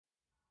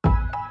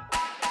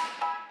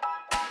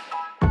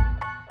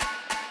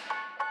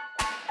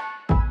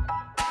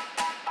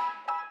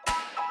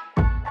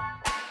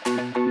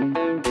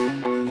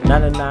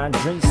99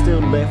 drinks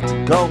still left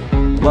to go.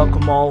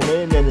 Welcome all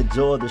in and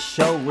enjoy the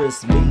show.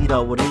 It's me,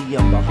 Doherty,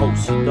 I'm the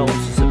host. You know,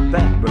 so sit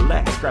back,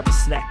 relax, grab a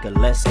snack, and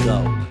let's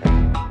go.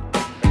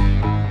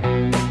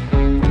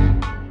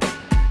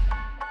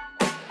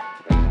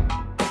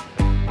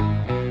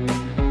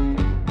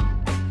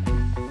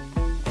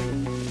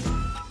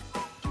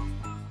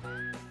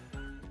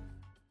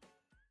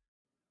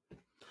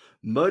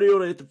 Mori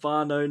ora te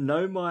whānau,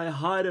 no mai,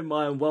 haere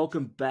mai, and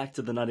welcome back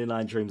to the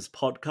 99 Dreams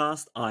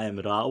podcast. I am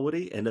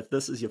Rawiri, and if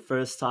this is your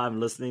first time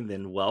listening,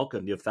 then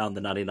welcome. You've found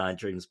the 99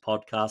 Dreams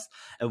podcast,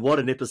 and what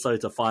an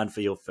episode to find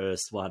for your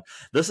first one.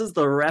 This is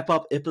the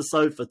wrap-up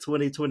episode for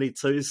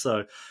 2022,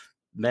 so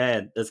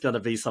man, it's going to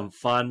be some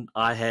fun.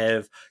 I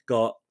have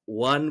got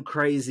one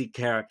crazy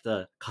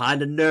character,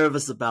 kind of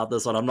nervous about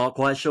this one. I'm not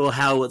quite sure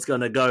how it's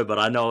going to go, but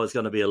I know it's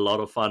going to be a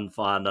lot of fun,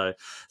 whānau.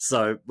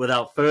 So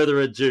without further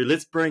ado,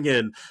 let's bring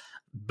in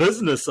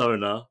business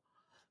owner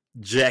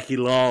Jackie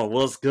Long.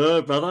 What's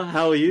good, brother?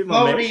 How are you,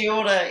 my man? Mori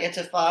ora e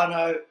te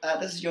whānau.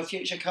 This is your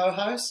future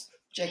co-host,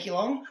 Jackie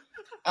Long.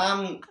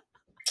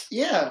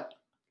 Yeah,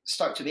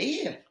 stoked to be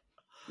here.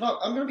 Look,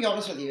 I'm going to be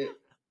honest with you.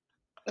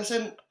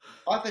 Listen,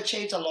 I've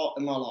achieved a lot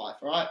in my life,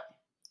 right?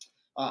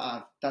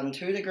 I've done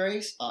 2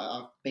 degrees.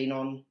 I've been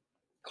on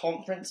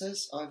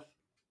conferences. I've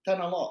done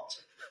a lot.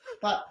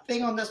 But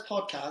being on this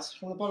podcast,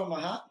 from the bottom of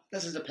my heart,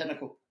 this is the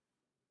pinnacle.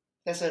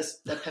 This is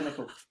the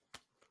pinnacle.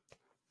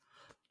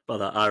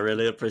 But I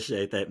really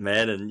appreciate that,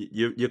 man. And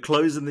you're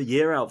closing the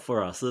year out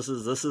for us. This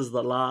is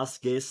the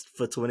last guest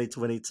for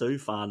 2022,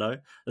 whānau.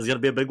 It's going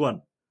to be a big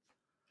one.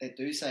 They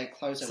do say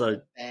close it with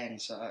a bang,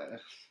 so I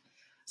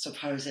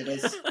suppose it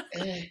is.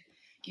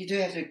 You do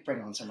have to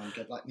bring on someone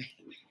good like me.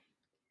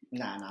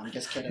 Nah, I'm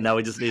just kidding. Now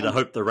we just need to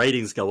hope the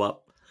ratings go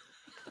up.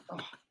 Oh,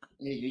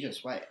 yeah, you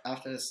just wait.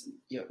 After this,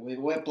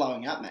 we're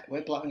blowing up, mate.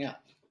 We're blowing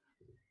up.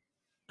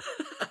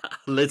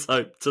 Let's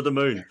hope. To the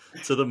moon.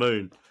 To the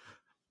moon.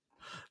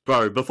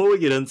 Bro, before we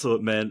get into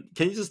it, man,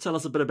 can you just tell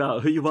us a bit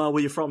about who you are,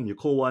 where you're from, your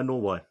Kōwai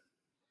Norway?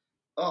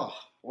 Oh,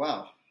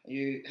 wow.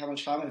 How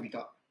much time have you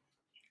got?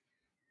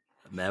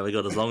 Man, we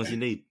got as long as you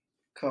need.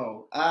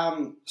 Cool.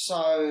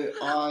 So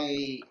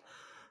I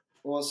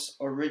was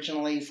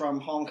originally from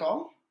Hong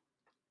Kong,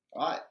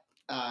 right?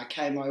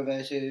 Came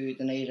over to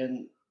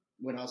Dunedin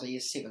when I was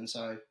year 7,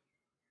 so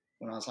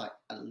when I was like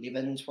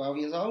 11, 12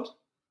 years old.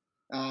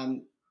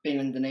 Been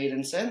in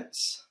Dunedin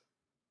since.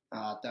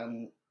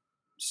 Done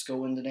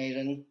school in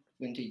Dunedin,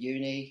 went to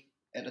uni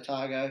at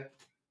Otago,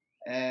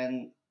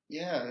 and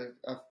yeah,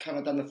 I've kind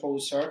of done the full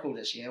circle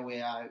this year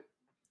where I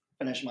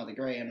finished my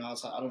degree and I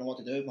was like, I don't know what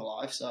to do with my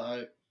life,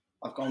 so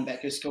I've gone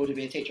back to school to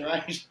be a teacher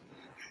aide.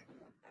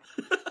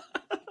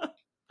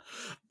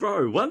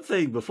 Bro, one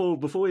thing before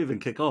we even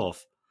kick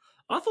off,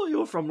 I thought you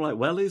were from like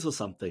Wellies or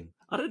something.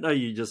 I didn't know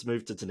you just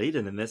moved to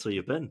Dunedin and that's where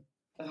you've been.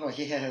 Oh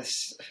yes,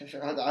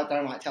 I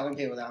don't like telling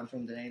people that I'm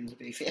from Dunedin, to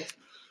be fair.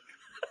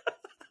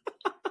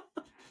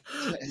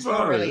 It's bro,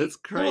 not really, that's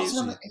crazy.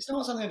 It's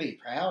not something to be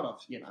proud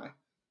of, you know.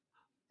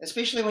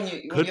 Especially when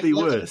could be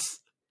worse.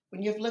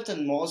 When you've lived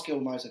in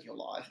Mooresgill most of your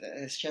life,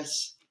 it's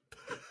just,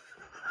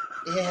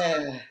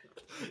 yeah,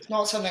 it's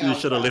not something. You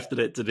should have left it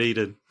at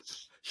Dunedin.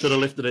 Should have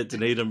left it at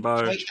Dunedin,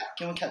 bro.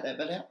 Can we cut that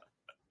bit out?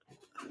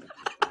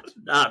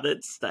 Nah,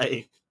 that's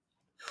staying.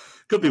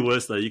 Could be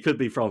worse though. You could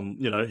be from,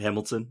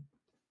 Hamilton.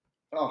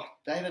 Oh,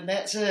 David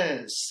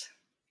Matzes.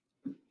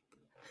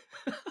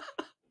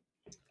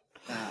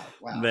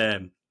 Wow.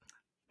 Man.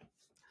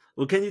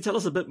 Well, can you tell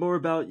us a bit more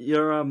about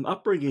your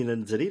upbringing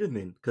in Dunedin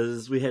then?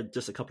 Because we had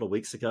just a couple of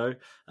weeks ago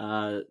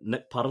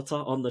Nick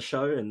Parata on the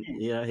show, and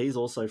he's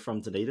also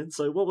from Dunedin.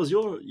 So what was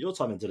your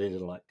time in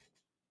Dunedin like?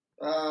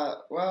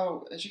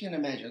 Well, as you can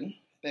imagine,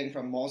 being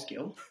from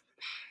Mooresgill,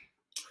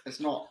 it's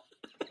not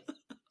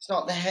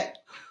that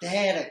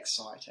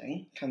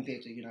exciting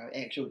compared to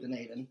actual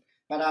Dunedin.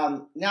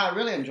 But no, I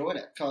really enjoyed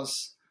it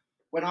because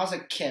when I was a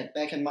kid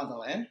back in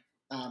Motherland,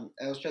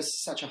 it was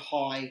just such a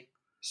high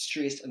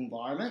stressed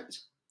environment.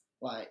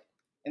 Like,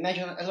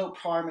 imagine a little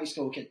primary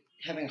school kid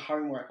having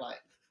homework,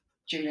 like,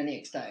 due the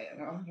next day. And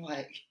I'm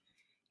like,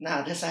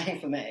 nah, this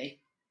ain't for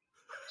me.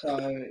 So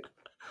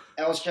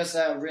it was just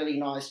a really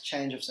nice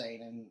change of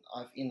scene, and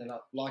I've ended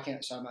up liking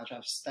it so much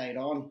I've stayed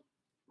on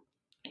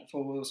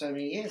for so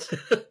many years.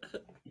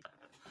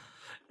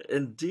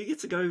 And do you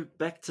get to go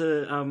back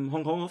to Hong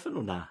Kong often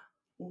or nah?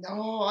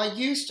 No, I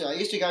used to. I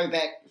used to go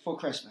back for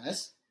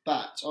Christmas,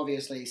 but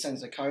obviously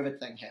since the COVID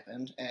thing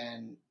happened,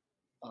 and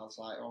I was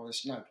like,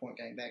 there's no point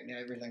going back now.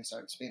 Everything's so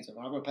expensive.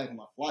 And I've got to pay for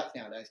my flights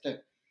nowadays too.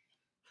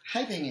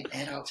 Hey, being an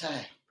adult,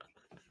 eh?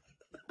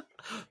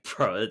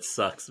 Bro, it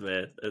sucks,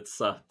 man. It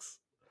sucks.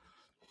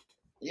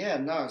 Yeah,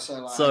 no.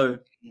 So I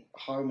haven't been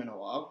home in a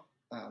while.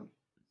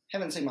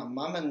 Haven't seen my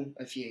mum in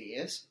a few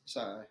years.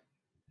 So,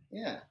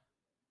 yeah.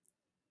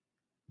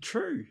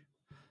 True.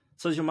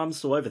 So is your mum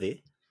still over there?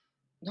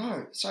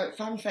 No. So,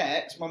 fun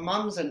fact, my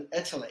mum's in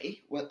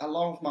Italy,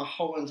 along with my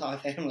whole entire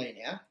family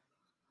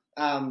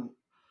now.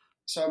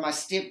 So my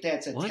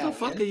stepdad's Italian. Why the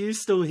fuck are you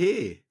still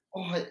here?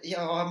 Oh,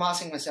 yeah, I'm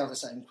asking myself the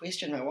same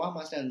question, man. Why am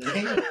I still in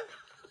Dunedin?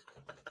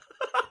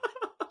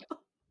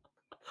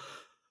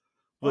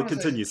 Well,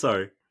 honestly, continue.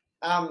 Sorry.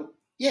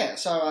 yeah.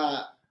 So,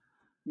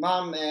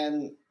 mum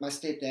and my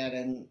stepdad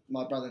and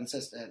my brother and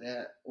sister,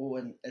 they're all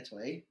in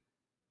Italy,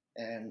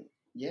 and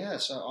yeah,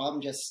 so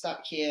I'm just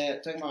stuck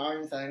here doing my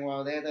own thing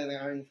while they're doing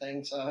their own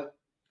thing. So,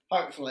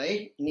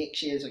 hopefully,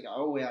 next year's a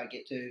goal where I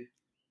get to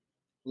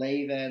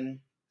leave and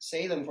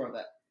see them for a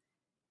bit.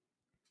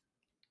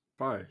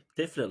 Bro,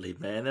 definitely,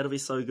 man. That'll be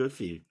so good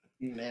for you.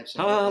 How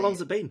Absolutely.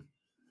 long's it been?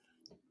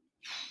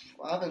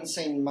 I haven't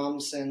seen mum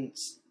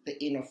since the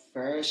end of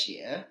first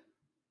year,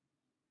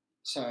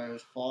 so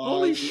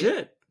Holy 5 years.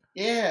 shit.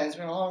 Yeah, it's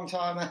been a long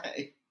time,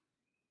 eh?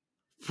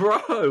 Bro,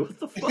 what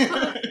the fuck?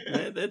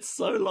 Man, that's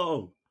so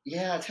long.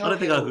 Yeah, I don't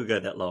think I could go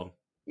that long.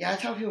 I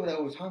tell people that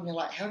all the time. They're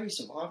like, "How do you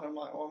survive?" I'm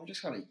like, "Well, I'm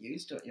just kind of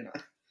used to it."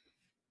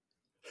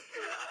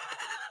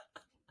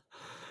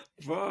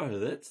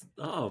 Bro,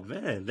 oh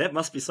man, that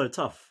must be so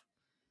tough.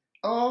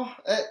 Oh,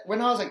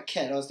 when I was a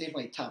kid, I was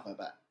definitely tougher,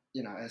 but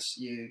as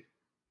you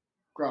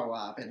grow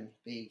up and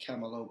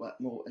become a little bit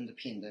more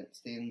independent,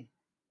 then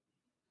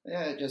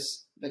yeah, it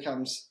just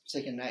becomes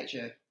second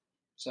nature.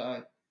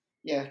 So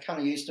yeah, kind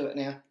of used to it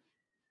now.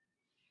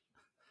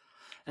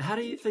 How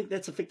do you think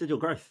that's affected your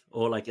growth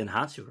or like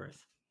enhanced your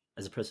growth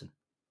as a person?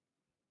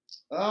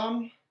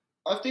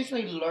 I've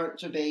definitely learnt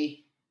to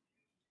be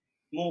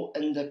more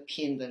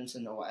independent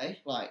in a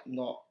way, like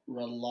not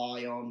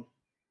rely on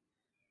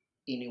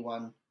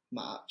anyone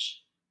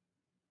much.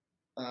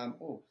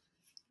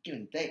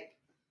 Getting deep.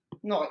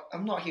 No,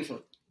 I'm not here for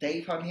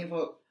deep. I'm here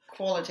for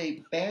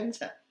quality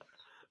banter.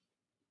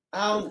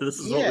 This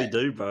is what we Yeah,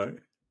 do, bro.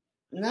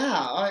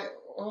 I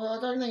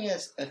don't think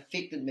it's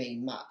affected me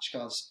much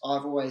because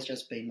I've always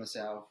just been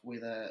myself,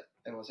 whether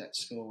it was at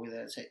school,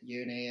 whether it's at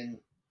uni, and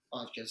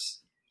I've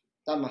just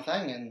done my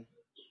thing, and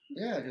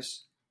yeah,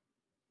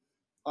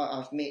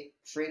 I've met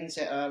friends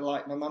that are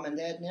like my mum and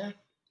dad now.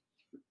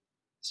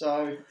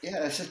 So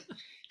yeah,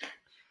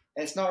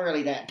 it's not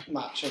really that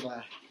much of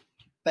a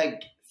big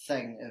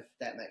thing, if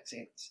that makes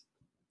sense.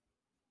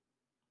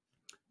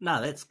 Nah,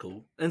 that's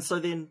cool. And so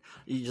then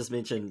you just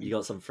mentioned you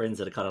got some friends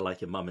that are kind of like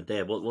your mum and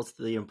dad. What's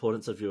the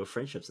importance of your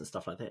friendships and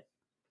stuff like that?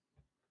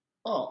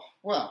 Oh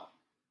well,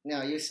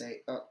 now you see,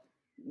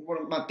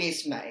 one of my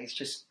best mates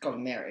just got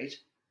married,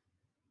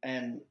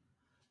 and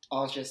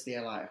I was just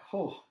there like,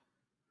 oh,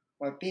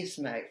 my best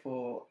mate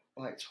for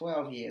like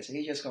 12 years,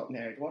 he just got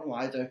married. What am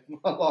I doing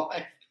with my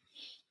life?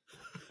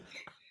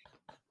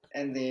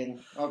 And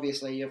then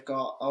obviously you've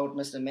got old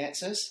Mr.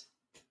 Matzes,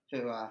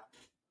 who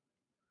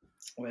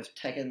we've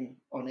taken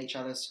on each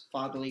other's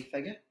fatherly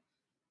figure.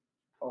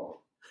 Or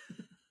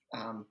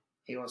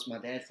he was my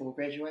dad for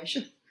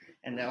graduation,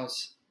 and that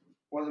was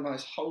one of the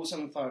most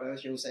wholesome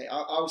photos you'll see.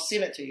 I'll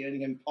send it to you, and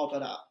you can pop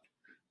it up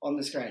on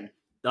the screen.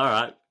 All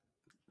right,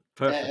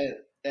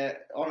 perfect.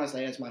 That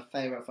honestly is my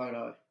favourite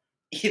photo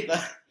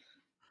ever.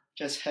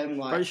 Just him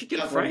Bro, you like should get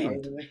it hovering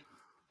framed. over me.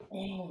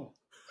 Oh,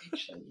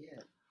 actually, yeah,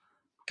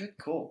 good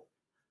call.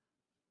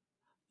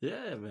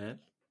 Yeah, man.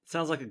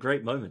 Sounds like a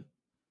great moment.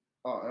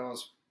 Oh, it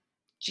was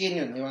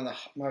genuinely one of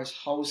the most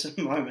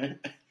wholesome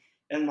moments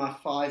in my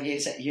 5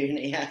 years at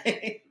uni.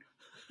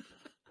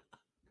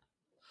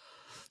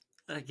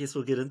 I guess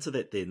we'll get into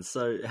that then.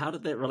 So, how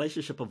did that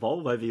relationship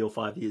evolve over your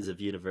 5 years of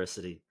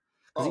university?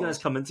 Because you oh, guys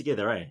come in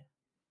together, eh?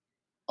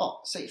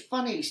 see,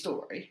 funny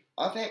story.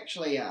 I've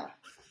actually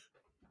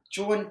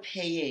joined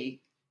PE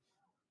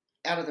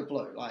out of the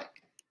blue.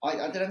 Like,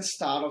 I didn't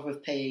start off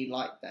with PE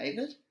like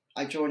David.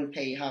 I joined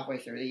PE halfway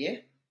through the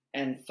year,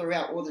 and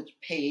throughout all the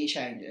PE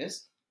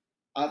changes,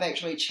 I've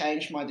actually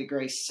changed my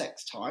degree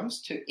 6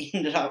 times to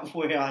end up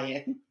where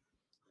I am.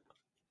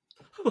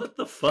 What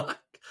the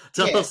fuck?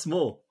 Tell Yeah. us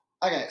more.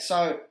 Okay,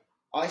 so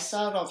I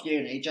started off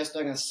uni just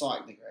doing a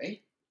psych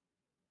degree,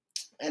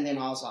 and then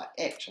I was like,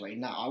 actually,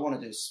 no, I want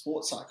to do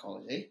sports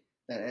psychology.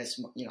 That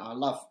is, I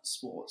love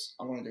sports.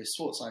 I want to do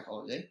sports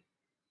psychology.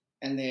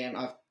 And then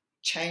I've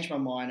changed my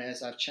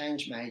minors, I've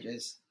changed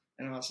majors,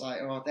 and I was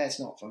like, oh, that's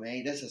not for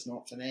me. This is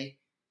not for me.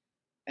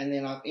 And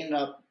then I've ended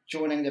up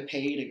joining the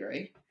PE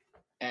degree.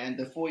 And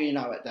before you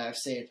know it, they've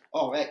said,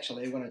 oh,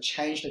 actually, we're going to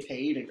change the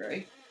PE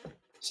degree.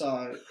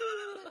 So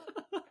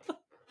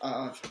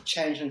I've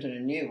changed into the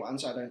new one,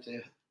 so I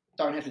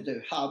don't have to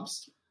do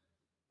hubs.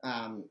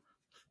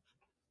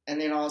 And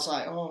then I was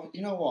like, oh,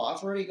 you know what?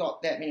 I've already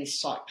got that many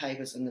psych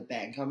papers in the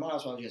bank. I might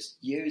as well just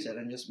use it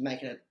and just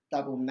make it a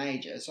double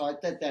major. So I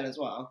did that as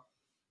well.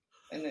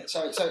 And then,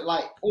 so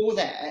like all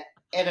that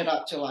added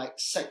up to like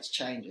 6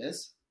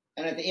 changes.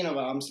 And at the end of it,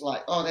 I'm just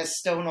like, oh, that's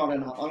still not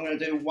enough. I'm going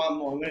to do one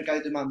more. I'm going to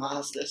go do my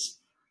master's.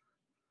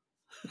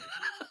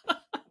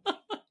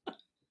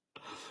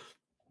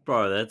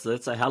 Bro,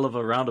 that's a hell of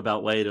a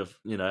roundabout way to,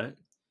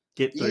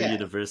 get through Yeah.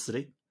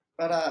 university.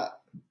 But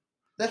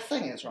the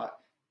thing is, right,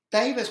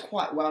 Dave is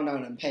quite well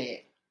known in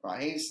PE,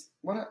 right? He's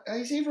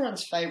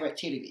everyone's favourite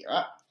teddy bear,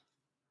 right?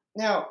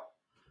 Now,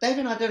 Dave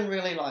and I didn't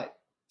really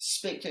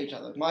speak to each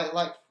other.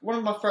 One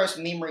of my first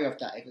memory of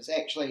Dave is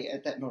actually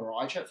at that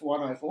Mariah trip for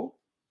 104.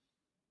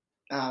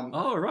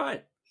 Oh,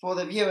 right. For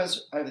the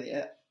viewers over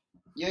there,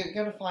 you're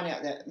going to find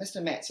out that Mr.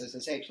 Matzes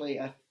is actually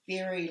a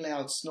very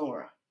loud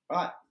snorer,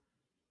 right?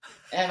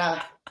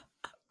 And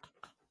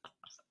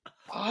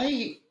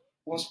I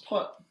was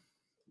put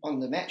on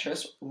the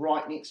mattress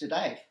right next to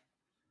Dave.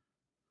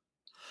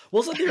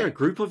 Wasn't there a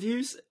group of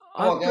yous?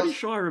 I'm Oh, pretty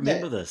sure I yeah,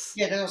 remember this.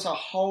 yeah, there was a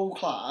whole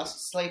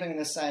class sleeping in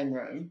the same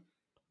room.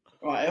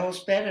 Right, it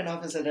was bad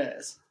enough as it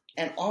is.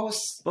 And I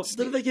was, But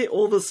didn't they get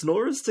all the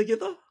snorers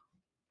together?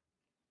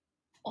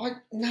 nah,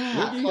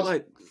 Weren't you because,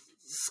 like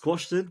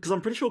squashed in? Because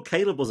I'm pretty sure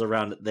Caleb was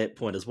around at that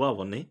point as well,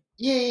 wasn't he?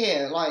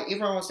 yeah, like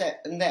everyone was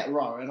in that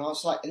row, and I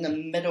was like in the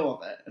middle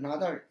of it, and I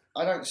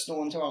don't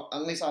snore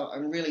unless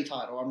I'm really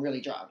tired or I'm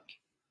really drunk.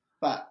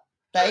 But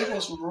Dave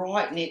was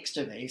right next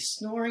to me,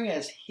 snoring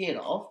his head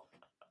off,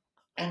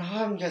 and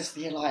I'm just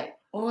there like,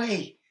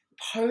 oi,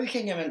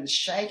 poking him and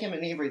shaking him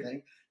and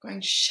everything,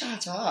 going,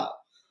 shut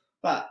up.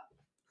 But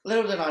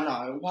little did I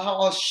know, while I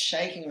was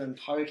shaking him and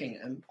poking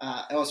him,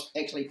 I was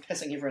actually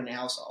pissing everyone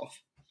else off.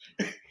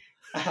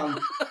 um,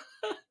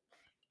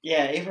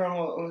 yeah,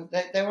 everyone,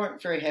 they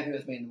weren't very happy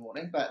with me in the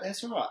morning, but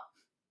that's all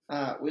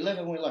right. We live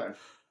and we learn.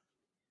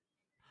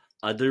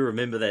 I do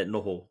remember that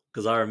noho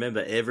because I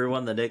remember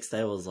everyone the next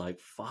day was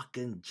like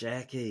fucking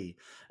Jackie,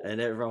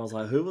 and everyone was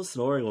like, "Who was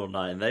snoring all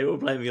night?" And they were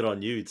blaming it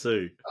on you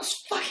too. It was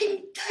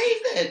fucking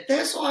David.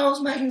 That's why I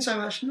was making so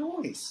much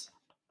noise.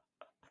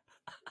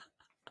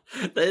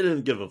 They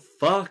didn't give a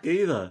fuck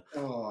either.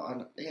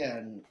 Oh,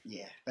 yeah,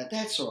 but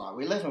that's all right.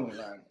 We live and we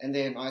learn. And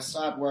then I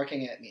started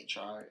working at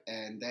Metro,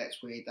 and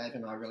that's where Dave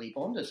and I really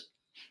bonded.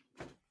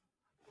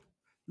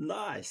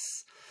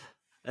 Nice.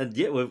 And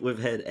yeah, we've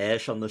had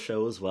Ash on the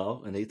show as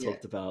well, and he Yeah.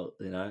 talked about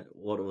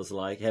what it was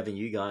like having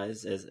you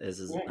guys as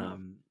his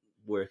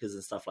workers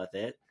and stuff like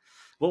that.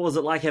 What was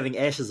it like having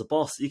Ash as a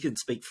boss? You can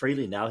speak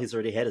freely now. He's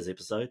already had his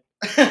episode.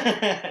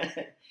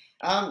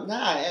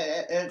 No,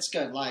 it's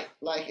good. Like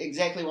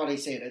exactly what he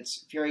said.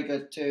 It's very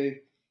good to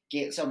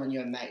get someone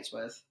you're mates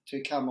with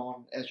to come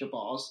on as your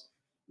boss,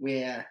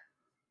 where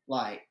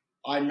like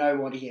I know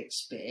what he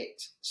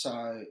expects,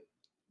 so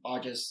I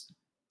just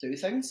do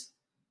things.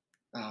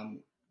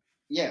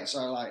 Yeah,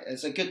 so like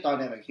it's a good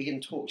dynamic. We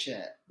can talk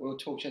shit. We'll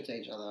talk shit to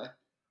each other,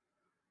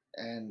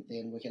 and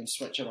then we can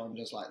switch it on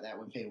just like that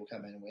when people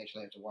come in and we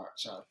actually have to work.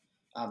 So,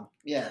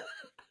 yeah,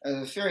 it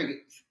was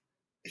very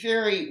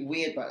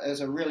weird, but it was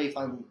a really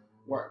fun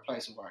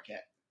workplace to work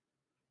at.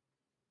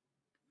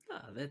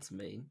 Ah, that's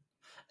mean.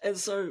 And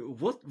so,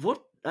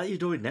 what are you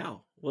doing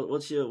now?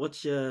 What's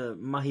your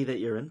mahi that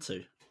you're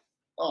into?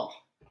 Oh,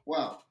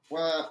 well,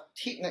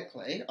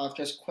 technically, I've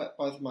just quit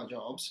both of my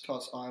jobs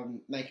because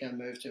I'm making a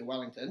move to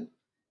Wellington.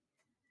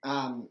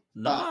 But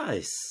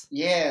Nice.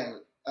 yeah,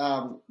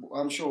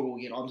 I'm sure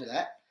we'll get onto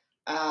that.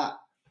 Uh,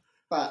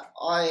 but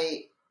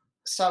I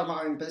started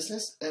my own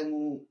business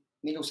in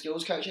mental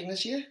skills coaching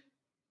this year.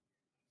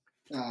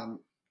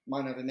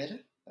 Mind over matter.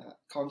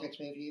 Contact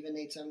me if you even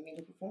need some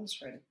mental performance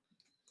training.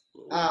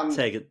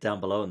 Tag it down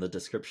below in the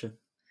description.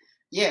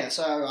 Yeah,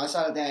 so I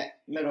started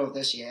that middle of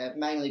this year,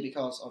 mainly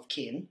because of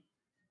Ken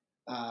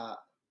Hodge.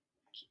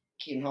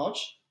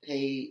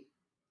 He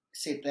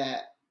said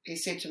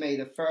to me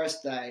the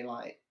first day,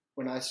 like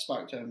when I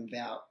spoke to him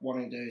about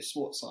wanting to do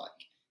sports psych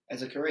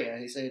as a career,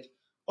 he said,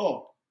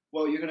 "Oh,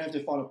 well, you're gonna have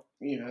to find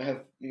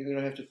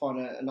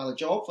another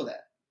job for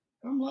that."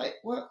 And I'm like,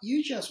 "Well,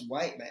 you just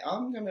wait, mate.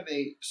 I'm gonna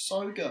be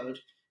so good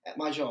at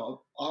my job.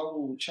 I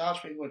will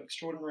charge people an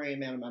extraordinary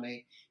amount of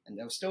money, and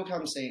they'll still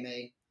come see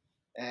me."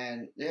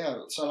 And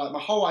yeah, so like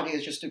my whole idea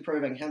is just to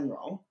proving him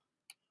wrong.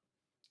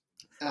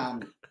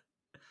 And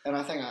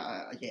I think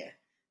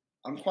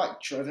I'm quite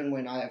driven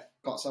when I've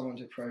got someone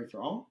to prove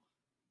wrong.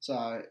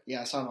 So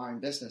yeah, I started my own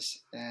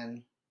business,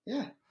 and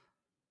yeah.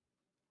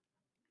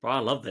 Bro, I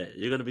love that.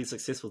 You're gonna be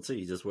successful too.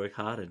 You just work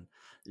hard and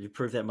you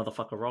prove that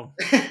motherfucker wrong.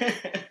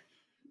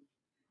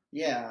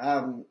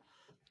 Yeah,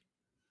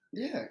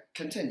 yeah.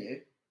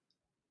 Continue.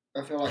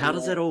 I feel like How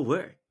does that all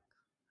work?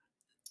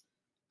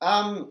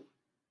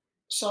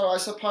 So I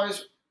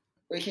suppose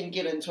we can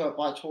get into it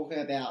by talking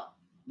about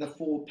the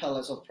 4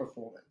 pillars of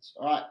performance.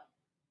 All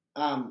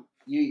right.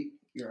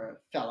 You're a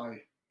fellow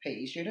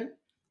PE student.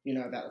 You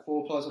know about the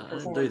 4 pillars of I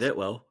performance. didn't do that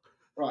well.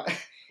 Right.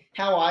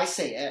 How I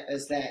see it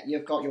is that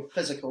you've got your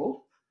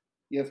physical,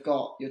 you've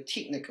got your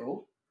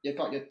technical, you've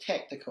got your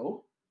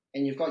tactical,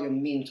 and you've got your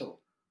mental.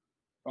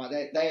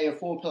 Right. They are your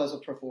 4 pillars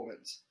of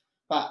performance.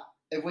 But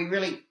if we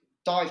really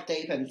dive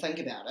deep and think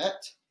about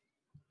it,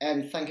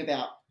 and think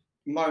about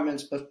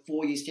moments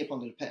before you step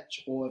onto the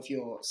pitch, or if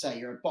you're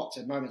a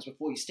boxer, moments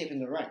before you step in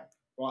the ring,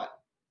 right?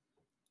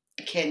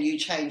 Can you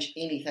change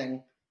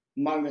anything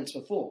moments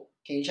before?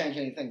 Can you change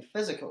anything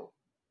physical?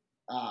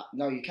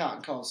 No, you can't,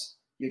 because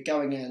you're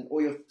going in,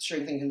 all your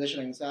strength and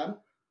conditioning's done,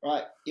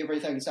 right?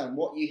 Everything's done.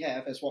 What you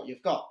have is what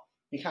you've got.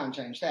 You can't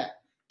change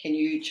that. Can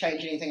you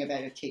change anything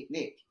about your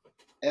technique?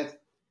 If,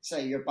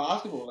 say, you're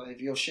basketball,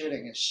 if your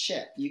shooting is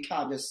shit, you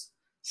can't just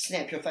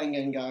snap your finger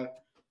and go,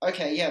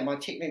 okay, yeah, my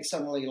technique's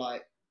suddenly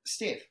like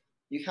Steph.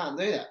 You can't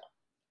do that.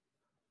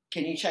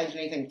 Can you change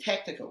anything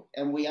tactical?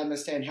 And we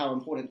understand how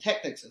important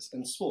tactics is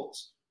in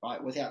sports,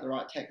 right? Without the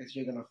right tactics,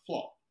 you're going to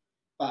flop.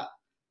 But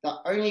the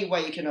only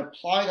way you can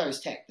apply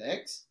those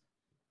tactics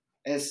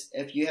is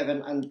if you have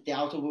an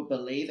undoubtable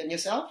belief in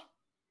yourself.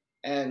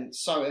 And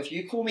so if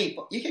you can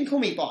call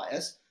me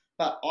biased,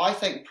 but I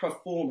think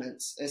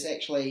performance is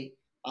actually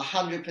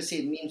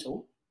 100%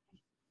 mental.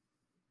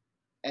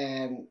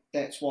 And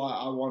that's why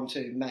I want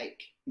to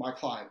make my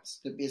clients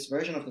the best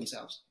version of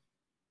themselves.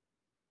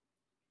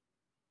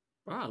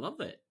 Bro, I love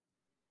that.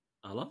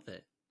 I love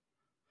that.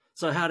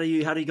 So how do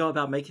you go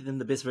about making them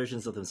the best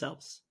versions of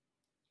themselves?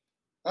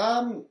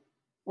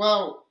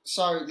 Well,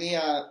 so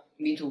there are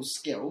mental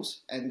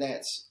skills, and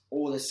that's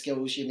all the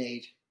skills you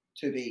need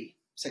to be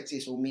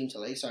successful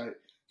mentally. So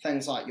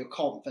things like your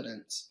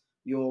confidence,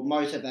 your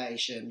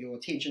motivation, your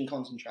attention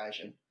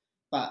concentration.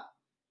 But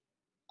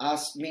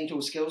us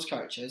mental skills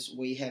coaches,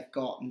 we have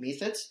got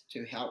methods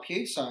to help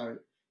you. So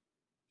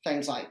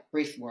things like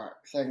breath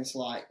work, things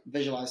like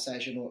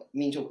visualization or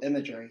mental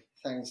imagery,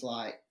 things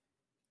like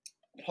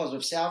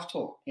positive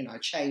self-talk,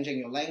 changing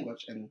your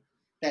language. And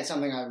that's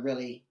something I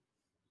really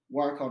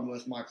work on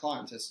with my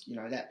clients is,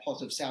 that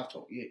positive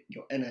self-talk,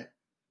 your inner,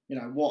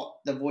 what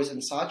the voice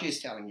inside you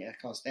is telling you,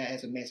 because that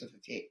has a massive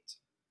effect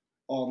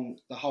on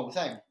the whole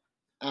thing.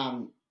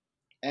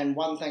 And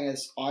one thing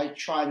is I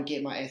try and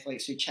get my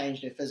athletes to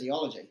change their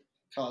physiology,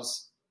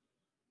 because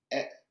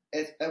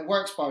it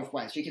works both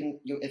ways.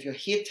 If your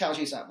head tells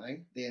you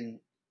something, then,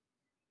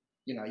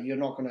 you're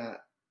not going to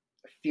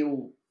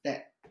feel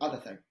that other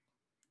thing.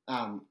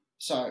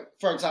 So,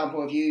 for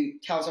example, if you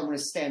tell someone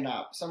to stand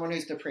up, someone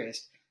who's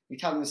depressed, you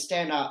tell them to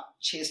stand up,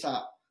 chest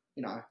up,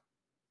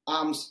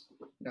 arms,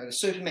 the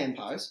Superman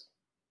pose,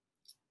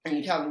 and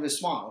you tell them to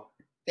smile,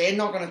 they're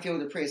not going to feel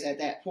depressed at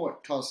that point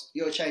because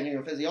you're changing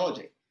your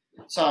physiology.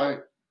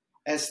 So,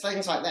 as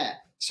things like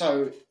that.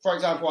 So, for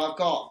example, I've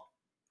got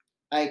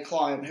a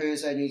client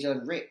who's a New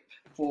Zealand rep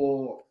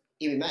for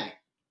MMA,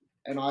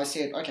 and I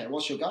said, okay,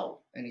 what's your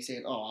goal? And he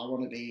said, I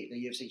want to be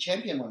the UFC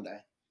champion one day.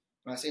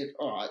 And I said,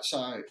 all right,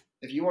 so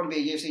if you want to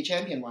be a UFC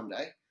champion one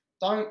day,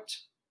 don't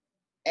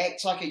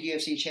act like a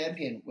UFC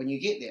champion when you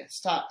get there.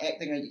 Start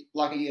acting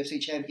like a UFC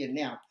champion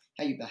now.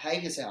 How you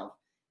behave yourself,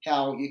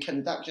 how you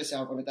conduct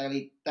yourself on a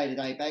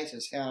day-to-day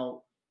basis,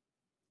 how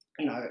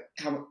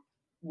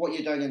what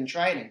you're doing in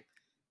training.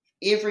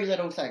 Every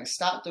little thing,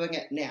 start doing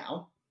it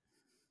now,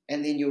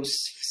 and then you'll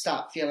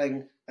start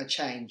feeling a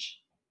change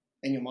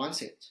in your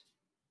mindset.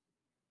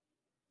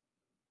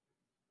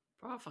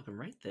 Bro, I fucking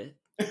rate that.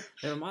 It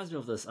reminds me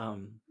of this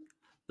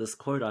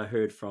quote I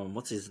heard from,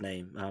 what's his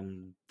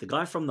name? The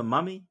guy from The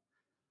Mummy.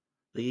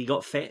 He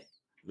got fat.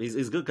 He's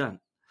a good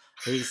gun.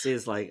 He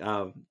says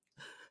an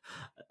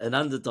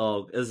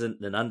underdog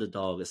isn't an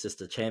underdog. It's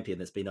just a champion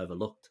that's been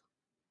overlooked.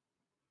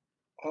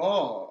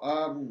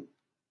 Oh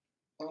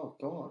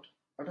God,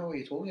 I know what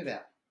you're talking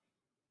about.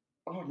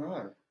 Oh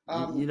no,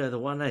 you know the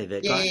one,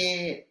 that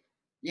guy.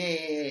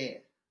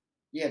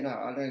 Yeah. No,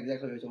 I know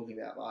exactly what you're talking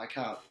about, but I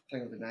can't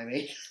think of the name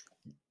either.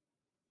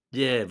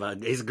 Yeah,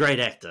 but he's a great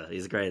actor.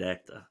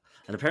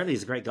 And apparently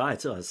he's a great guy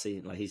too. I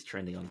see he's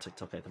trending on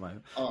TikTok at the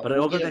moment. But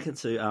I'll go back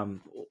into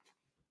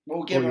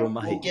We'll get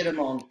him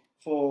on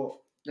for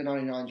the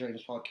 99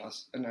 Dreams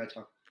podcast in no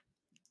time.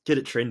 Get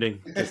it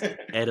trending. Just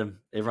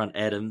everyone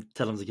add him,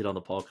 tell him to get on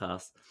the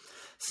podcast.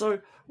 So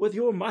with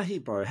your mahi,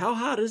 bro, how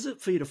hard is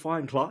it for you to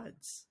find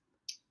clients?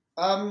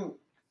 Yeah,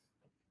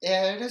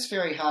 it is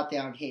very hard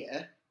down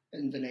here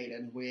in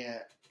Dunedin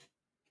where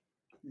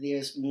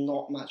there's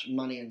not much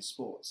money in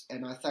sports,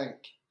 and I think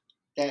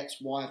that's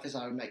why I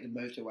decided to make the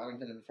move to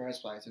Wellington in the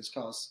first place, is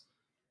because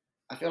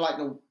I feel like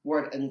the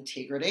word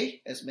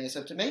integrity is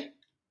massive to me.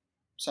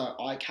 So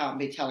I can't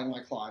be telling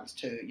my clients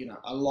to,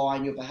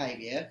 align your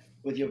behaviour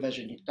with your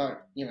vision. You don't,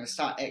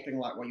 start acting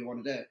like what you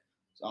want to do.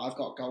 So I've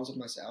got goals of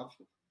myself.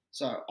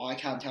 So I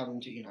can't tell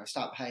them to,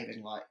 start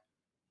behaving like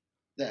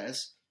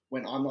this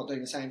when I'm not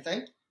doing the same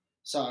thing.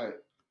 So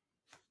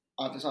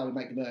I've decided to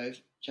make the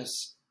move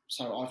just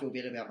so I feel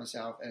better about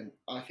myself, and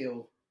I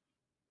feel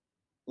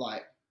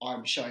like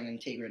I'm showing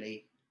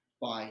integrity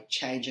by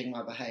changing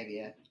my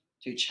behaviour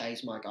to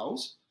chase my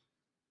goals.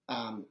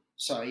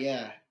 So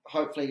yeah,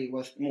 hopefully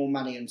with more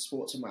money in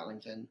sports in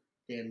Wellington,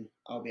 then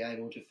I'll be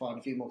able to find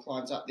a few more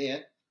clients up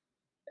there,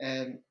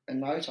 and in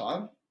no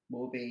time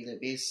we'll be the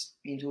best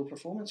mental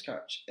performance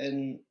coach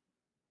in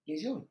New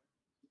Zealand.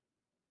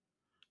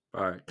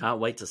 Bro, can't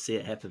wait to see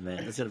it happen, man.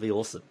 It's going to be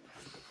awesome.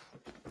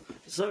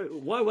 So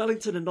why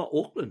Wellington and not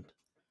Auckland?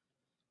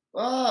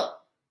 Well,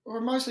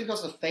 mostly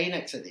because the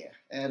Phoenix are there,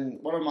 and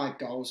one of my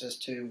goals is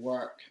to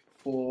work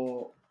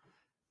for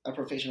a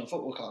professional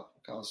football club,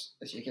 because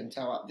as you can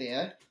tell up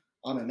there,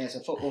 I'm a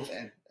massive football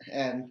fan,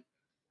 and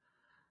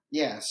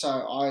yeah,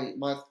 so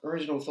my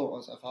original thought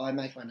was if I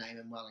make my name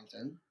in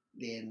Wellington,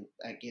 then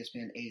that gives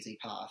me an easy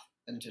path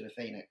into the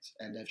Phoenix,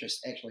 and they've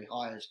just actually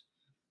hired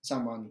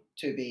someone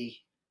to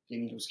be the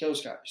mental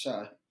skills coach.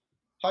 So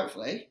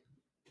hopefully,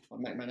 I'll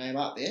make my name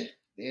up there,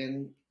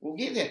 then we'll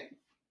get there.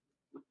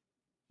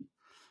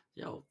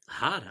 Yo,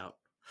 hard out.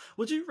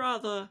 Would you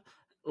rather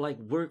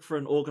work for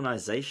an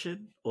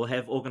organization or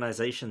have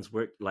organizations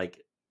work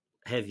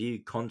have you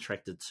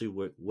contracted to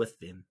work with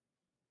them?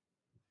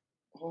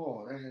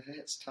 Oh,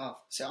 that's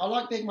tough. So I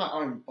like being my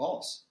own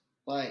boss.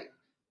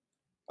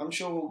 I'm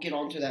sure we'll get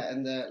onto that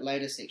in the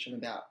later section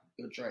about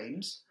your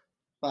dreams.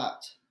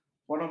 But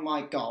one of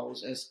my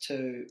goals is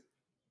to,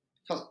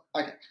 because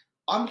okay,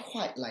 I'm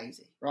quite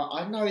lazy, right?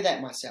 I know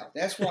that myself.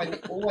 That's why I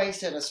always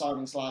set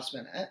assignments last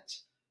minute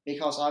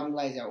because I'm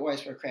lazy. I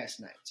always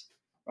procrastinate,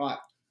 right?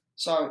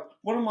 So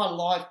one of my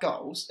life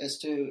goals is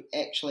to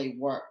actually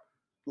work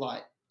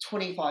like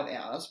 25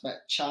 hours,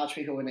 but charge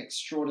people an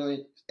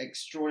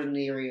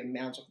extraordinary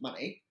amount of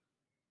money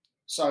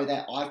so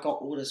that I've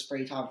got all this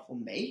free time for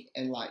me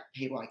and like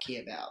people I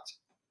care about.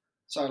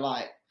 So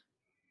like,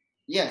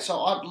 yeah, so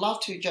I'd love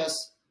to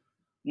just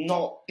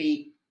not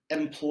be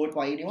employed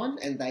by anyone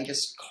and they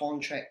just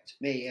contract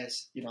me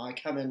as, I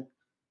come in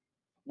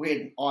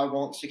when I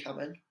want to come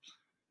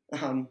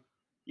in.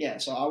 Yeah,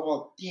 so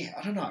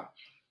I don't know.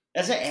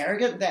 Is it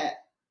arrogant that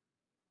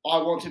I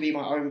want to be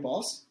my own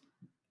boss?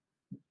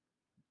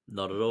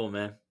 Not at all,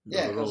 man. Not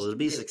Yeah, at all. because To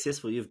be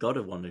successful, you've got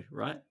to want to,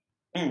 right?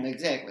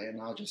 exactly.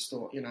 And I just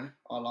thought,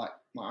 I like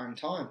my own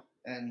time,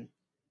 and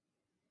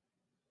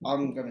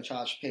I'm going to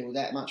charge people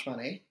that much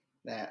money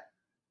that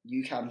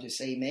you come to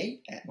see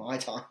me at my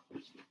time.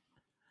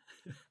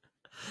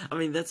 I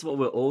mean, that's what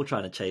we're all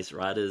trying to chase,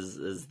 right?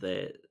 Is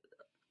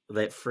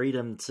that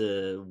freedom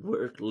to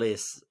work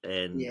less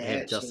and Yeah,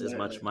 have just as absolutely.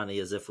 much money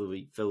as if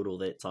we filled all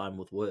that time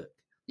with work.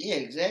 Yeah,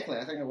 exactly.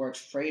 I think the word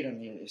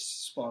freedom is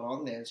spot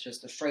on there. It's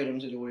just the freedom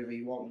to do whatever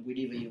you want,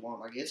 whenever you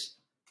want, I guess.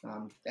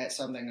 That's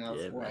something I've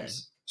Yeah, man.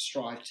 always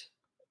strived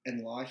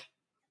in life.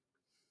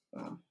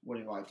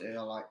 Whatever I do,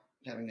 I like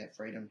having that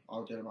freedom.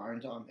 I'll do it in my own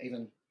time.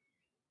 Even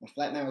my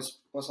flatmate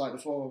was like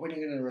before, when are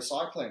you going to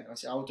recycling? I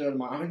said, I'll do it in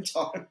my own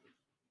time.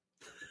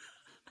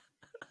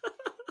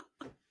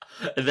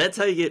 And that's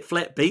how you get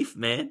flat beef,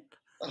 man.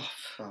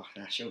 Oh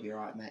no, she'll be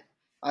right, mate.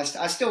 I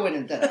still went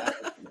and did it.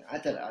 I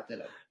did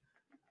it.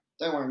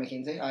 Don't worry,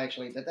 Mackenzie. I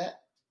actually did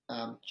that.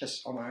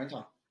 Just on my own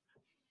time.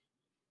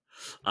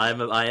 I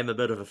am a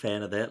bit of a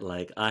fan of that.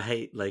 Like, I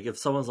hate, like, if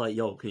someone's like,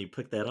 yo, can you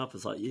pick that up?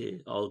 It's like, yeah,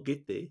 I'll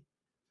get there.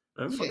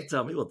 Don't Yeah, fucking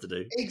tell me what to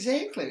do.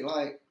 exactly.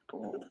 Like,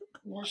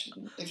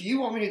 if you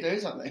want me to do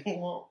something,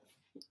 well,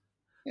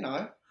 why do I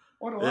have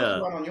to Yeah.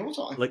 run on your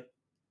time? Like,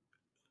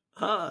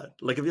 hard.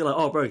 Like, if you're like,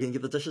 oh, bro, can you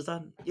get the dishes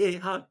done? Yeah,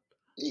 hard.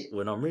 Yeah,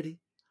 When I'm ready.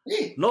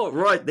 yeah, Not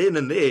right then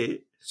and there.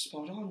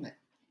 spot on, mate.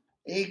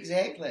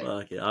 Exactly.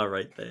 Okay, I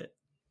rate that.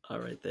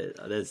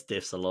 That's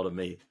defs a lot of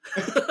me.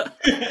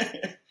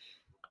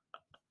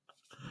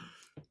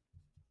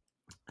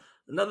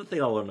 Another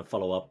thing I want to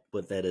follow up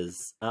with that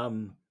is,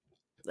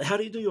 how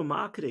do you do your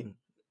marketing?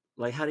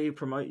 Like, how do you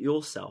promote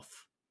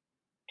yourself?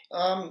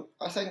 I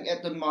think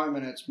at the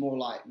moment it's more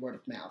like word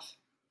of mouth.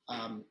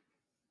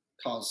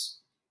 Because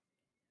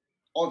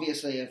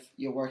obviously, if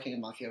you're working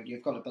in my field,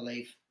 you've got to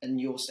believe in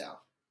yourself,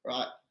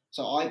 right?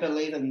 So I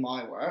believe in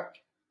my work.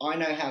 I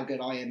know how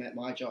good I am at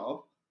my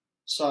job.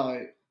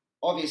 So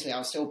obviously,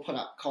 I'll still put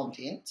up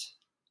content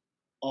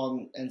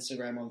on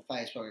Instagram, on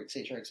Facebook,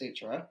 etc.,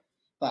 etc.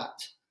 But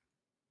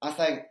I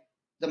think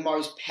the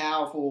most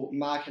powerful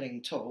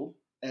marketing tool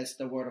is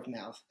the word of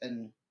mouth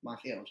in my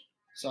field.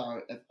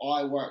 So if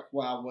I work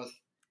well with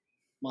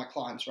my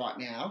clients right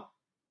now,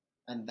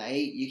 and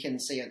you can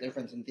see a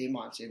difference in their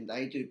mindset, and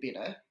they do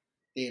better,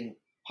 then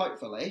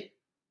hopefully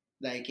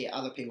they get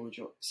other people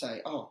to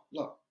say, "Oh,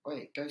 look,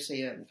 wait, go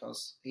see him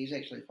because he's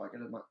actually quite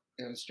good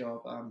at his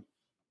job."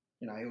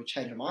 He'll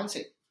change your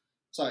mindset.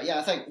 So yeah,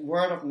 I think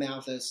word of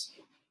mouth is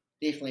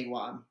definitely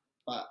one,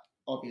 but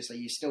obviously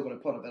you still got to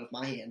put a bit of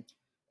money in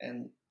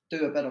and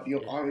do a bit of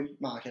your Yeah. own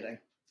marketing.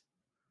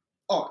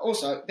 Oh,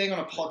 also being on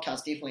a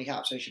podcast definitely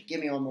helps. So you should get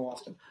me on more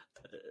often.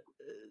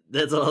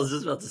 That's what I was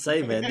just about to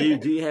say, man.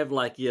 Do you have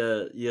like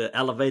your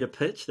elevator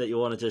pitch that you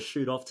want to just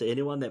shoot off to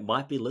anyone that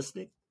might be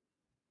listening?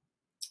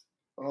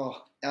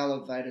 Oh,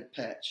 elevated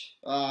pitch.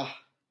 All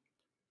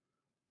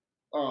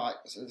right.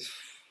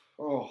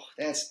 Oh,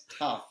 that's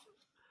tough.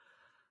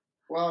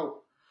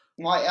 Well,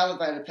 my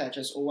elevator pitch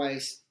is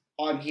always,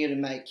 I'm here to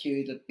make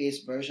you the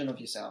best version of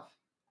yourself.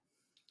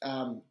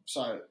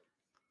 So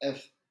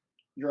if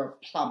you're a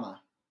plumber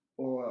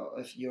or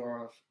if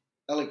you're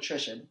an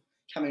electrician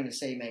coming to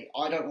see me,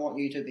 I don't want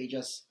you to be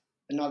just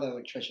another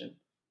electrician.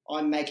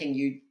 I'm making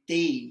you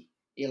the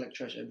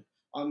electrician.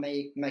 I'm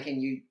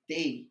making you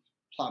the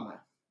plumber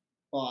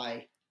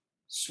by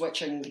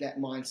switching that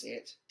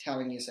mindset,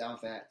 telling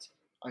yourself that,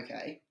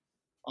 okay,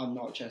 I'm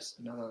not just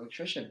another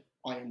electrician.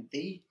 I am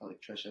the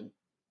electrician.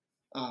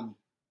 Um,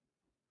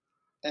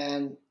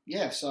 and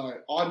yeah, so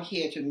I'm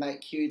here to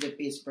make you the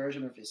best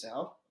version of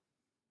yourself.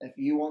 If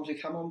you want to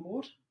come on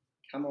board,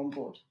 come on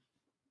board.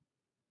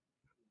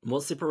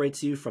 What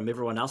separates you from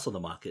everyone else on the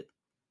market?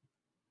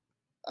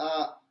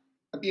 A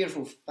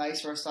beautiful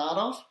face for a start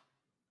off.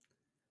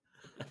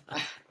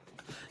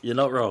 You're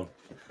not wrong.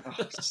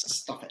 Oh,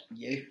 stop it,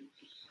 you.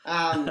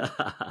 Oh,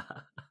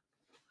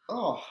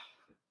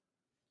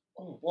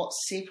 what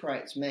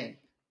separates me?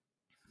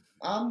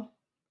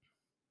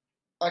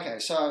 Okay,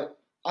 so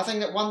I think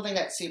that one thing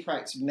that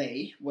separates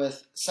me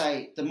with,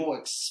 say, the more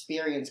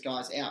experienced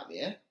guys out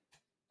there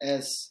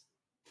is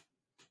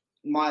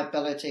my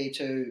ability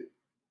to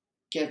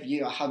give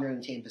you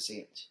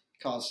 110%.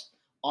 because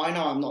I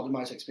know I'm not the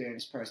most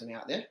experienced person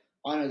out there.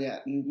 I know there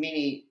are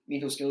many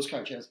mental skills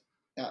coaches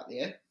out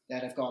there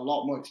that have got a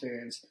lot more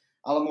experience,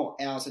 a lot more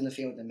hours in the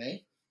field than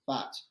me.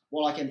 But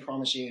what I can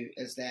promise you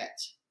is that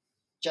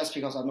just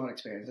because I'm not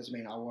experienced doesn't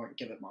mean I won't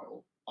give it my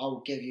all. I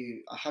will give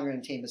you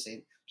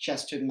 110%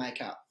 just to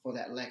make up for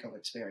that lack of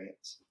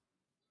experience.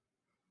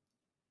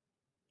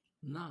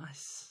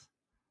 Nice.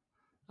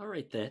 I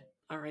rate that.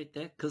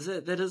 Because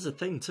that is a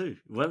thing too.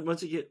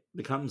 Once you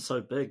become so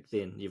big,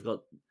 then you've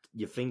got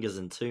your fingers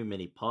in too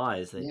many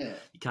pies that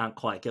you can't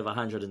quite give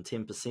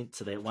 110%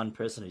 to that one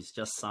person who's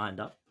just signed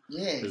up.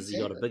 Yeah, because you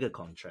got a bigger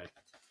contract.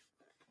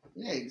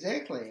 Yeah,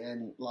 exactly.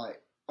 And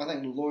like, I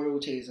think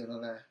loyalty is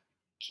another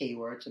key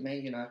word to me.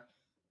 You know,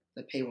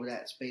 the people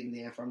that's been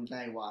there from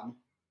day one,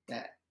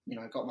 that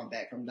got my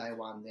back from day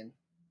one. Then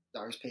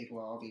those people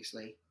are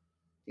obviously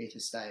there to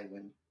stay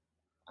when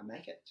I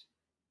make it.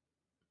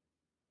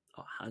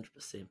 Oh,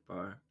 100%,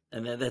 bro.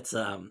 And that's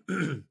a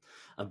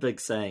big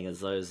saying, is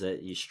those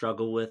that you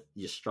struggle with,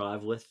 you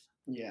strive with.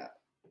 Yeah,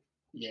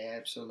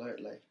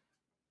 absolutely.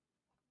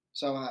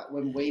 So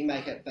when we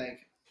make it big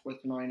with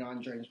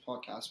 99 Dreams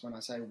podcast, when I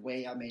say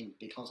we, I mean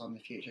because I'm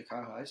the future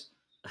co-host.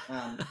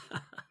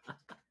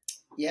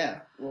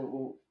 Yeah,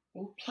 we'll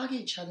plug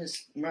each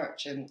other's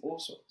merch and all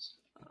sorts.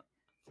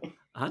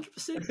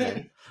 100%,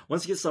 man.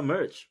 Once you get some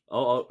merch,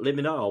 I'll let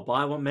me know. I'll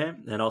buy one,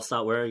 man, and I'll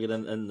start wearing it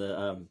in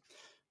the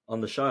on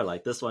the show.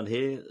 Like this one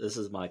here. This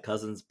is my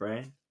cousin's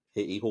brand,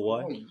 Eagle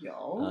White.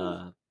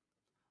 Oh,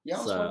 yo.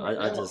 So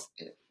I just...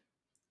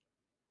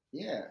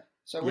 Yeah.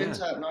 So when's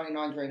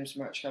 99 Dreams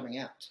merch coming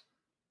out?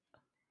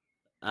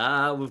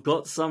 We've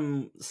got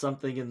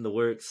something in the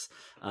works.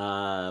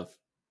 Feb.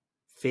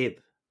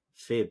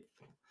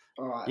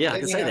 All right. Yeah, I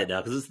can say that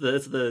now because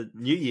it's the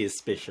New Year's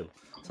special.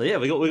 So yeah,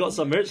 we got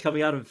some merch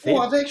coming out in Feb. Oh,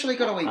 I've actually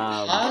got a wee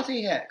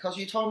party hat because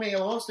you told me it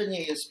was the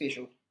New Year's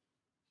special.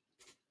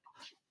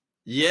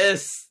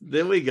 Yes,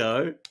 there we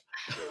go.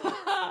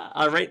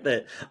 I rate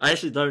that. I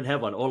actually don't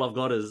have one. All I've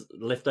got is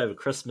leftover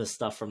Christmas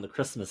stuff from the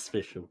Christmas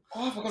special.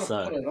 Oh, I forgot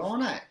to put it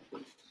on it.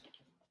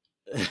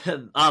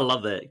 I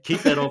love that.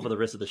 Keep that on for the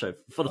rest of the show.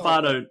 For the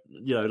whānau,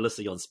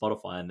 listening on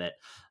Spotify and that,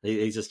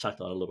 he's just chucked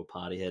on a little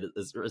party hat.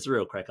 It's a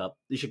real crack up.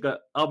 You should go.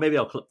 Oh, maybe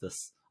I'll clip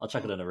this. I'll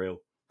chuck it in a reel.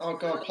 Oh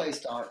God, please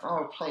don't.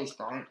 Oh, please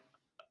don't.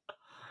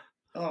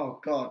 Oh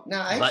God. No,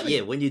 actually, but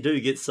yeah, when you do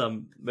get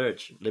some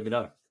merch, let me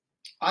know.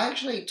 I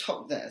actually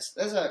took this.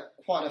 There's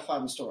quite a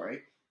fun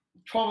story.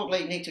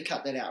 Probably need to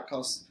cut that out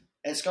because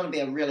it's going to be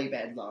a really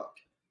bad look.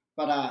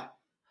 But I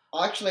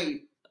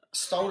actually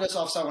stole this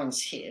off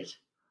someone's head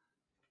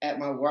at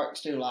my work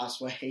do last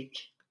week.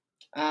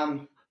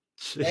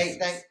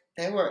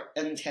 They were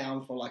in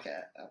town for like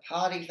a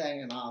party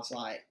thing, and I was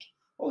like,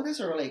 "Oh, that's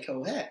a really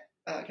cool hat.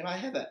 Can I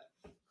have it?"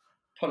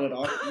 Put it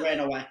on, ran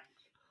away.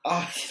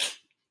 Oh.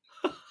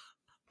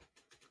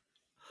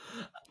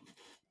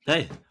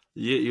 Hey,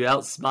 you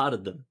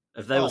outsmarted them.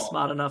 If they were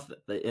smart enough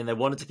and they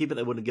wanted to keep it,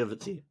 they wouldn't give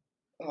it to you.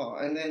 Oh,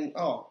 and then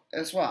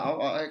as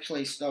well, I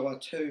actually stole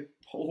 2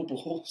 pool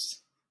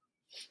balls.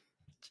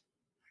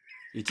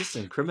 You're just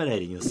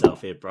incriminating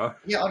yourself here, bro.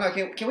 Yeah, I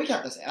know. Can we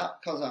cut this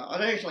out? Because I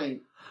don't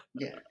actually.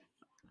 Yeah.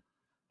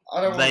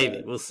 I don't.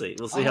 Maybe we'll see.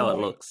 We'll see how it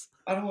looks.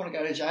 I don't want to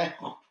go to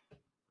jail.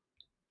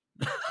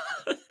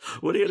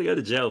 What are you going to go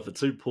to jail for?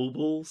 2 pool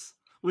balls?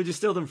 Where'd you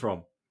steal them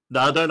from?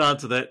 No, don't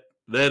answer that.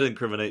 That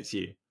incriminates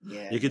you.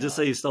 Yeah. You could just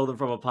say you stole them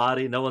from a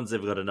party. No one's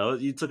ever got to know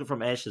it. You took it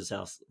from Ash's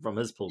house, from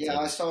his pool table.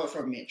 I stole it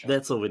from Metro.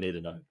 That's all we need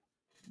to know.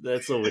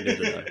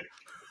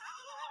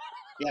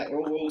 Yeah,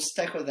 we'll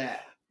stick with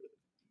that.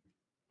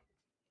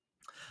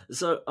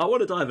 So I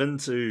want to dive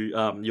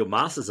into your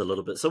master's a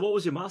little bit. So what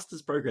was your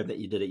master's program that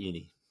you did at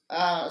uni?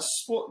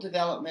 Sport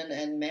development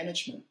and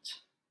management.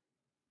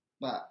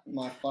 But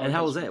my focus... And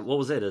how was that? What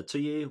was that? A 2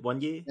 year, 1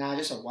 year? No,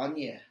 just a 1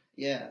 year.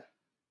 Yeah.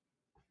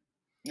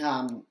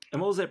 And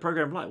what was that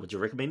program like? Would you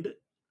recommend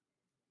it?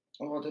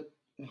 It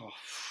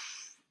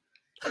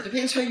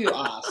depends who you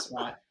ask,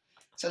 right?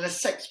 So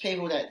there's 6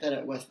 people that did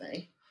it with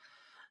me.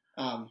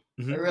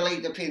 It really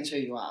depends who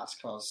you ask,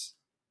 because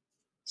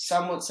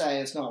some would say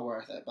it's not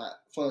worth it, but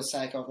for the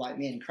sake of like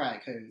me and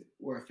Craig, who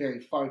were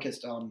very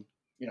focused on,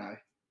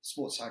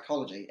 sports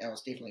psychology, it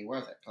was definitely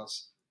worth it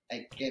because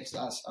it gives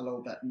us a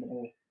little bit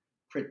more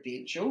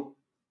credential,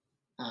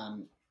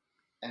 and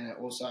it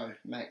also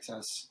makes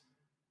us,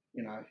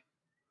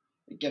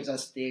 it gives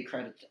us the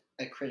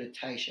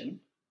accreditation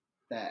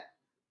that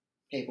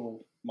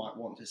people might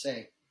want to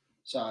see.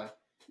 So,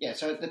 yeah,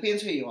 so it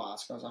depends who you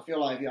ask, because I feel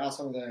like if you ask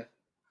some of the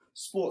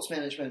sports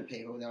management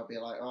people, they'll be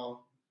like,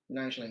 oh, you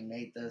don't actually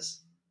need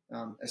this.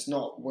 It's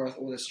not worth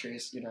all the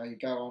stress. You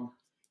go on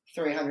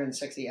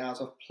 360 hours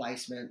of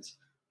placements,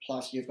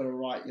 plus you've got to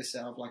write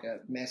yourself like a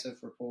massive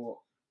report,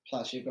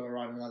 plus you've got to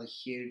write another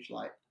huge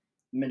like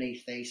mini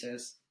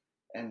thesis.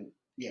 And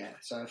yeah,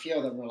 so a few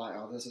of them were like,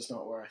 oh, this is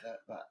not worth it.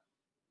 But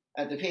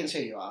it depends who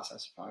you ask, I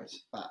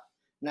suppose. But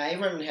no,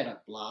 everyone had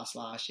a blast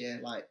last year.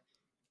 Like,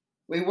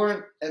 we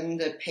weren't in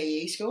the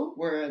PE school,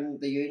 we're in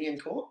the Union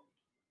Court.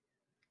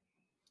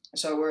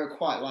 So we're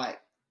quite like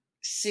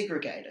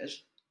segregated,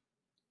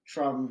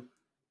 from.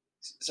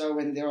 So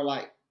when there were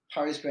like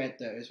postgrad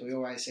dudes, we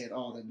always said,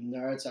 "Oh, the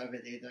nerds over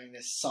there doing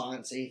this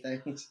sciencey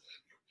things,"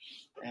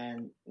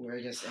 and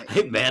we're just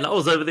Hey man, I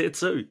was over there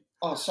too.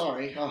 oh,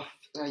 sorry, oh,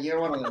 you're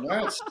one of the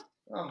nerds.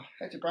 Oh, I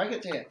had to break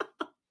it to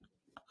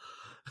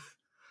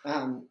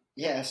you.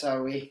 Yeah,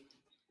 so we'd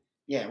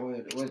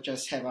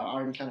just have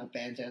our own kind of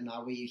banter in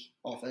our wee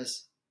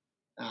office.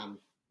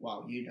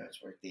 While you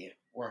nerds work there,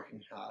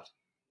 working hard.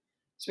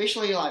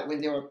 Especially like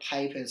when there were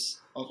papers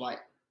of like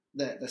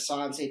the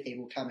sciencey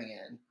people coming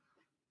in,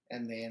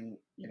 and then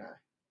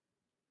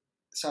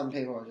some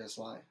people are just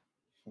like,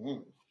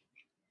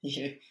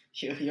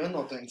 you're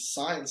not doing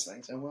science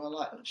things, and we're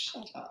like, oh,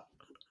 shut up.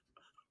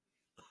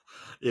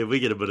 Yeah, we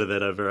get a bit of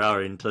that over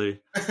our end too.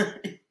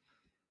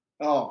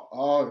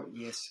 oh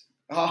yes.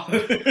 Oh.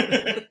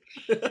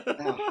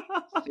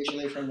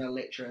 Especially from the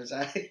lecturers,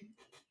 eh?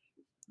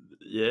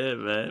 Yeah,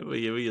 man,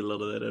 we get a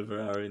lot of that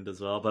over our end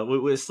as well. But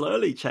we're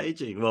slowly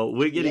changing. Well,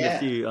 we're getting a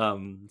few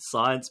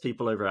science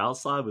people over our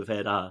side. We've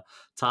had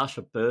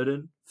Tasha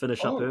Burden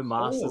finish up her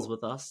masters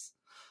with us.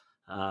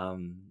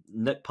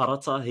 Nick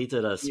Parata, he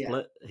did a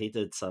split. Yeah. He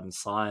did some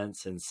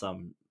science and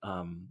some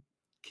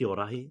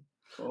kiorahi.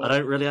 Cool. I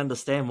don't really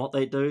understand what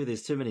they do.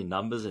 There's too many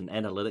numbers and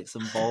analytics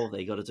involved.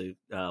 They got to do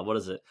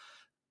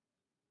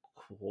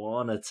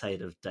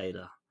quantitative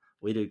data.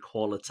 We do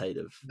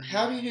qualitative.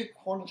 How do you do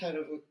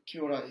quantitative with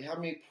kiorahi? How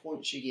many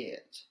points you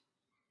get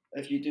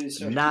if you do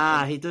certain?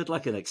 Nah, he did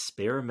like an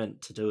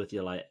experiment to do with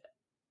your like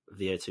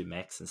VO2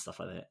 max and stuff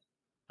like that,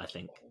 I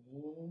think.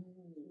 Oh,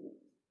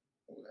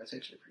 that's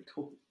actually pretty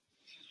cool.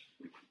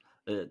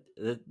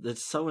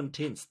 It's so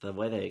intense the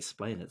way they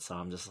explain it, so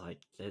I'm just like,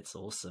 that's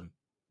awesome.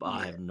 But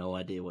I have no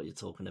idea what you're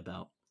talking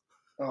about.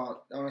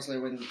 Oh, honestly,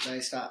 when they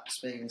start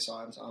speaking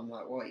science, I'm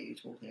like, what are you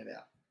talking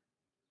about?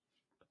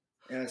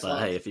 But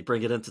hey, if you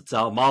bring it into Te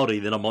Ao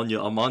Māori, then I'm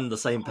on the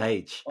same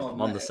page.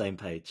 I'm on the same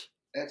page.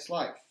 It's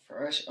like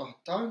first. Oh,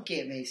 don't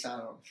get me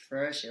started on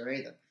first year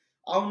either.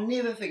 I'll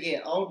never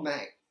forget old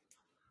mate,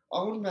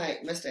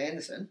 Mr.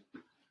 Anderson.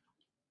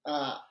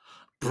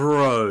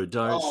 Bro,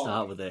 don't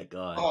start with that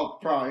guy. Oh,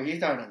 bro, you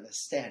don't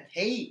understand.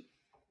 He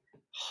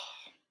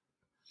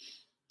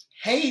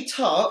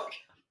took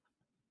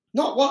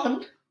not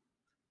one,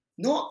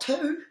 not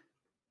two,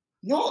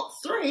 not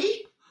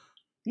three,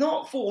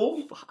 not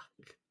four.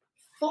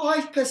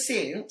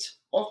 5%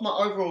 of my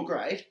overall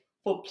grade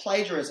for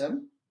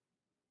plagiarism,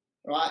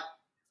 right?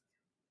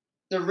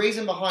 The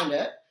reason behind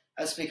it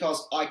is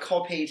because I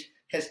copied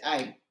his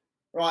aim,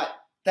 right?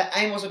 The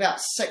aim was about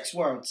 6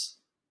 words.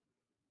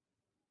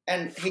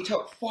 And he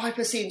took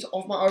 5%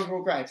 of my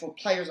overall grade for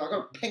plagiarism. I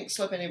got a pink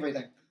slip and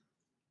everything.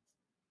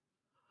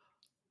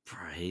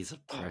 Bro, he's a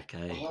prick,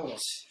 eh? I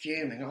was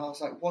fuming. I was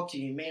like, what do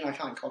you mean I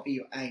can't copy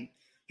your aim?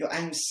 Your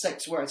aim's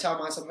 6 words. How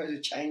am I supposed to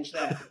change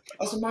that? That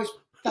was the most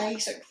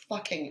basic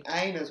fucking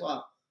aim as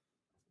well.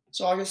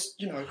 So I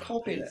just,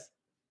 copied it.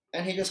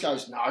 And he just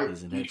goes, no,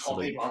 you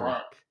copied my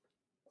work.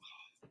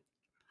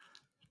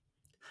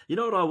 You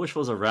know what I wish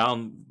was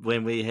around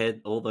when we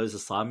had all those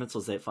assignments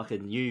was that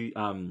fucking new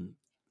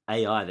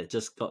AI that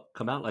just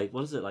come out, like,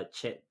 what is it, like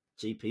Chat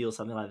GP or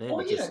something like that?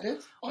 Oh, yeah,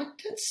 I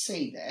did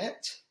see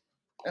that.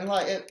 And,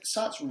 like, it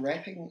starts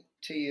rapping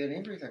to you and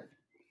everything.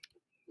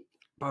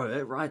 Bro,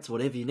 it writes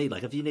whatever you need.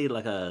 Like, if you need,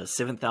 like, a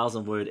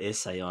 7,000 word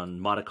essay on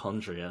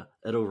mitochondria,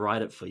 it'll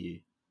write it for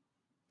you.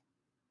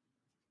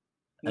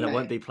 And it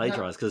won't be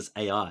plagiarized because it's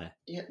AI.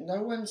 Yeah,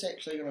 no one's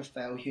actually going to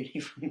fail uni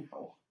from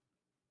now.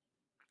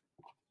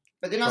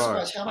 But then I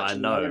suppose how much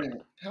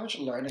learning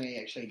are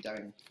you actually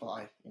doing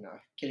by,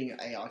 getting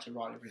your AI to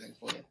write everything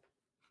for you?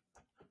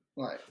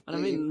 Like, and I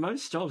mean,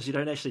 most jobs you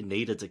don't actually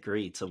need a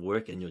degree to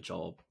work in your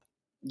job.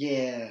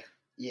 Yeah,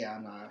 I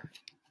know.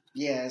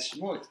 Yeah, it's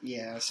more.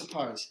 Yeah, I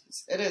suppose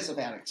it is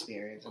about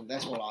experience, and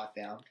that's what I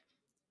found.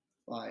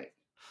 Like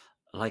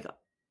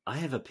I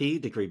have a PE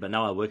degree, but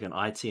now I work in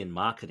IT and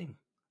marketing.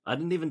 I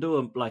didn't even do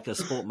a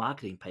sport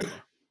marketing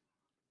paper.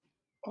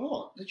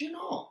 Oh, did you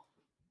not?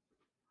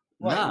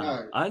 Wait,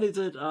 no. I only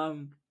did I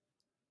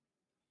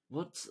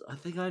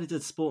think I only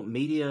did sport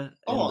media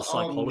and the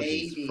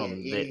psychology from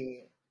that.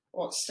 Yeah.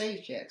 What,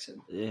 Steve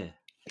Jackson? Yeah.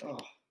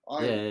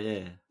 Oh,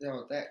 yeah.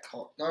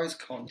 Those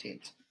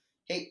content.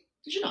 Did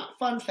you know?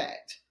 Fun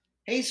fact.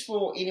 He's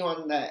for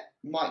anyone that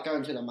might go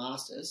into the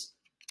Masters.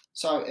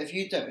 So if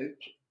you do,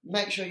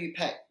 make sure you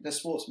pick the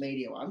sports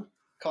media one,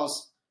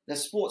 because the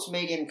sports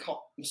media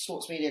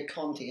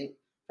content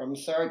from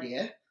third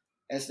year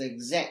is the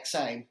exact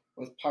same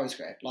with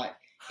postgrad. Like,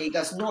 he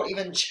does not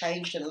even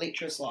change the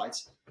lecture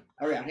slides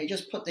around. He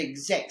just put the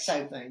exact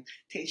same thing,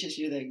 teaches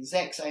you the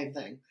exact same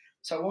thing.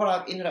 So what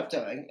I've ended up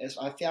doing is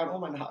I found all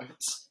my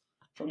notes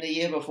from the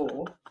year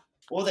before,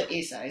 all the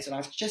essays, and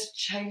I've just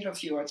changed a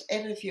few words,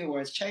 added a few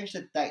words, changed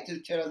the date to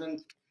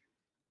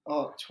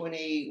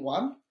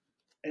 2021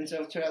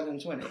 instead of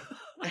 2020,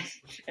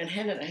 and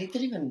handed it. He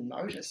didn't even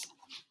notice.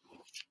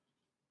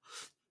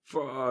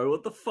 Bro,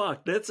 what the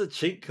fuck? That's a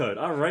cheat code.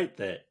 I rate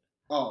that.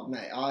 Oh,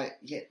 mate,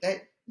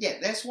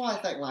 that's why I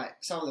think, like,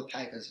 some of the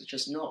papers are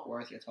just not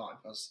worth your time,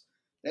 because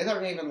they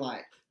don't even,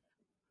 like,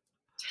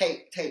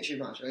 teach you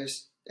much.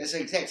 It's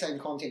the exact same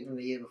content from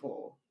the year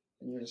before,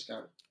 and you just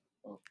go,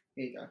 "Oh,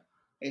 here you go.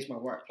 Here's my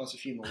work plus a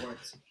few more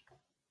words."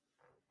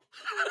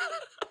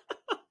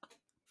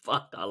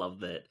 Fuck, I love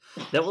that.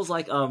 That was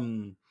like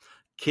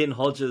Ken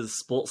Hodges'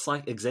 sports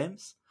psych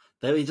exams.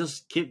 They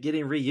just kept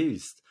getting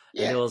reused,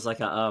 and Yeah, there was like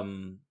a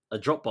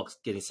Dropbox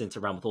getting sent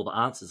around with all the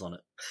answers on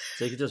it,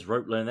 so you could just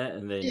rote learn that,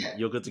 and then yeah.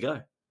 you're good to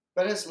go.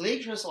 But his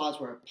lecture slides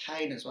were a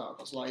pain as well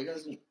because like he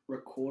doesn't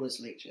record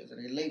his lectures and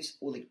he leaves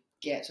all the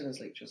gaps in his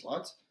lecture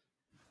slides.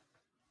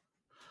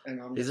 And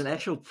I'm He's just an like,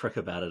 actual prick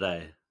about it,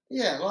 eh?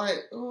 yeah, like,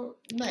 oh,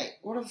 mate,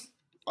 what if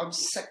I'm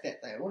sick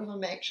that day? What if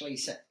I'm actually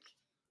sick?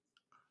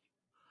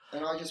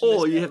 And I just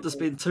Or missed you out have to on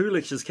spend 2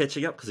 lectures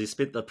catching up because he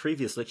spent the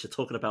previous lecture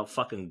talking about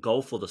fucking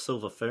golf or the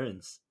Silver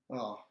Ferns.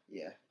 Oh,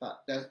 yeah.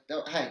 But,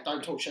 hey,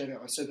 don't talk shit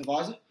about my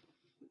supervisor.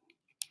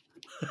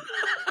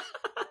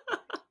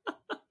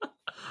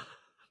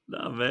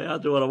 No, man, I'll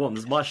do what I want.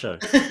 This is my show.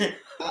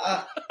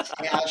 It's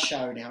our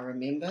show now,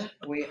 remember?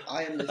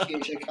 I am the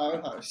future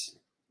co-host.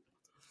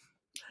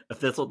 If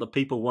that's what the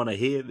people want to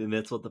hear, then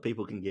that's what the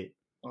people can get.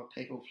 Oh,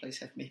 people, please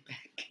have me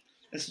back.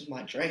 This is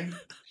my dream.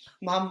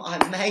 Mum, I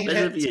made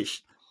That'd it. be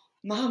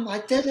Mum,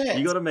 I did it.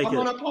 You got to make I'm it.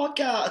 on a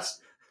podcast.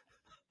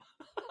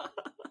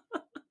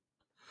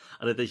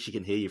 I don't think she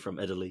can hear you from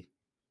Italy.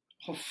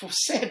 Oh,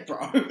 sad,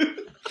 bro.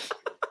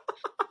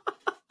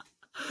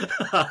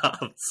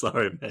 I'm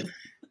sorry, man.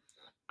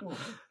 Oh,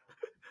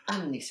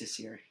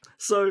 unnecessary.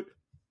 So,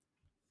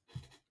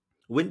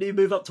 when do you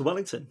move up to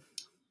Wellington?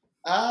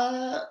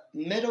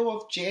 Middle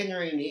of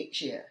January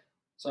next year.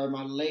 So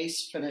my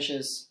lease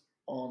finishes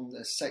on the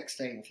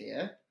 16th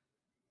here.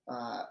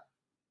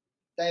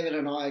 David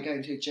and I are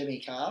going to Jimmy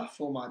Carr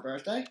for my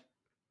birthday.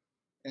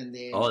 And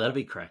then Oh, that'll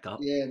be crack up.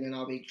 yeah, and then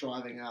I'll be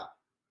driving up,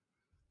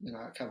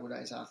 a couple of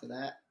days after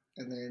that.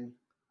 And then,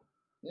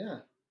 yeah.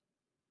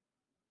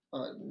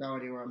 I have no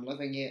idea where I'm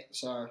living yet.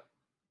 So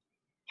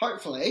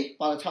hopefully,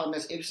 by the time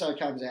this episode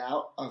comes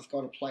out, I've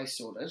got a place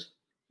sorted.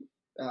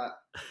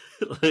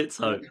 Let's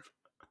hope.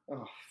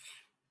 Oh,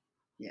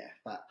 yeah,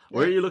 but...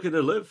 Where are you looking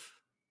to live?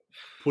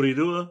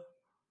 Porirua?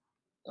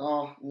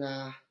 Oh,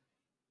 nah.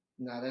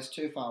 No, that's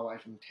too far away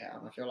from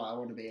town. I feel like I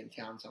want to be in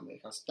town somewhere.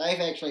 Because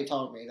Dave actually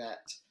told me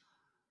that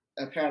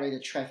apparently the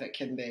traffic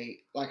can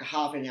be like a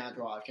half an hour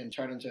drive can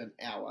turn into an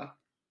hour.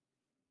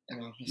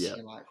 And I'm just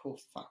like, oh,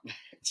 fuck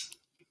that.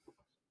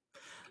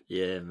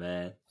 Yeah,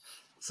 man.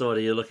 So what,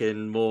 are you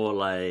looking more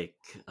like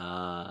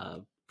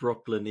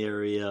Brooklyn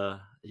area?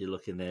 Are you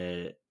looking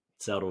at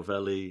Saddle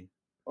Valley?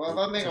 Well, if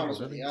I'm being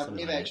honest with you, I've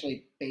never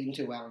actually been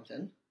to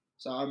Wellington.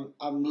 So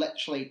I'm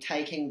literally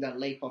taking the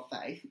leap of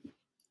faith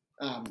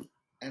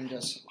and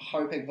just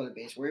hoping for the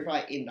best. Wherever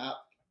I end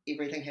up,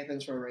 everything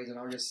happens for a reason.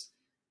 I'll just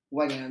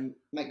wing it and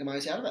make the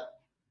most out of it.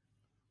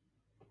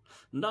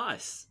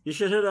 Nice. You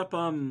should hit up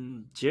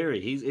Jerry.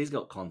 He's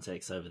got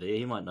contacts over there.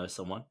 He might know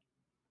someone.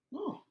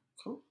 Oh,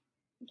 cool.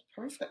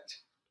 Perfect.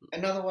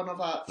 Another one of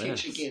our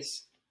future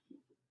guests.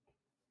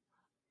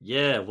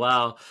 Yeah,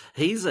 wow.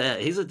 He's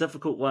a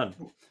difficult one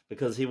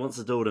because he wants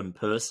to do it in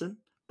person,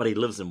 but he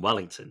lives in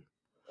Wellington.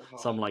 Oh.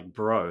 So I'm like,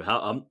 bro,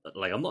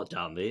 I'm not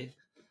down there.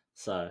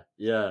 So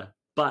yeah,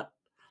 but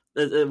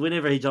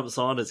whenever he jumps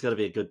on, it's going to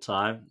be a good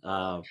time.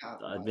 I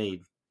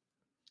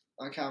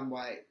can't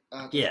wait.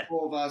 Yeah,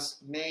 4 of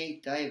us,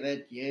 me,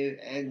 David, you,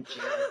 and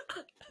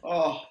Jerry.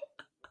 Oh,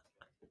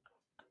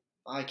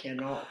 I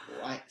cannot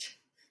wait.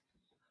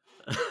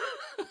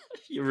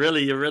 You're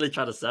really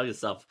trying to sell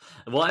yourself.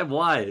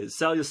 Why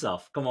sell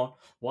yourself? Come on.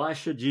 Why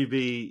should you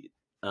be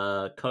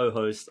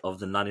co-host of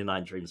the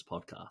 99 Dreams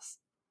podcast?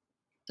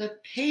 The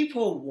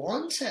people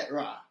want it,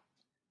 right?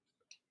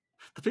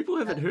 The people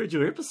haven't heard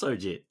your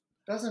episode yet.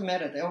 Doesn't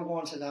matter. They'll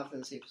want it after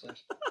this episode.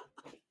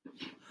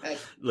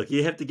 Look,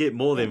 you have to get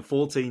more than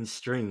 14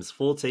 streams.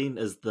 14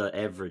 is the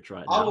average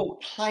right now. I will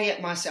play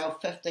it myself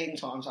 15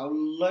 times. I'll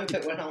loop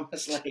it when I'm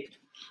asleep.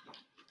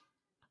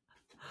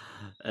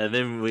 And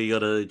then we got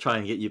to try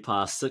and get you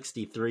past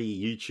 63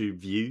 YouTube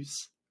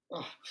views.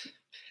 Oh,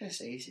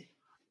 that's easy.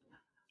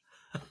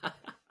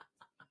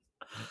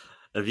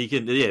 If you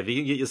can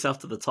get yourself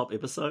to the top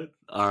episode,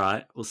 all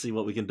right, we'll see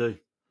what we can do.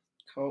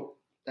 Cool.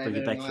 Bring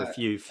you back for a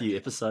few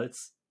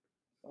episodes.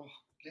 Oh,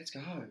 let's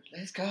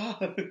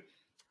go.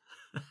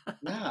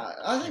 Nah,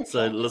 I think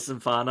so. Listen,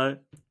 Fano,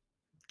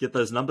 get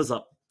those numbers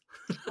up.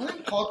 I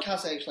think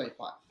podcasts are actually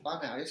quite fun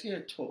now. I just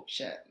get to talk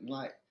shit.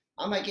 Like,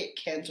 I might get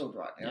cancelled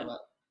right now,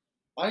 but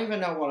I don't even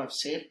know what I've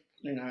said,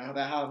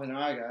 about half an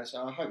hour ago,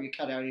 so I hope you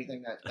cut out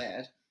anything that's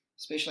bad,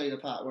 especially the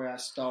part where I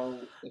stole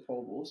the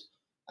pool balls.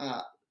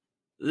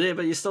 Yeah,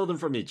 but you stole them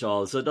from your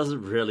child, so it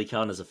doesn't really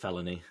count as a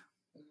felony.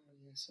 I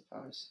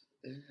suppose.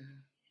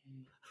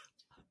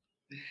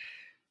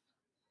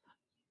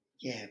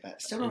 Yeah,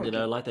 but still not.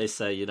 And, like they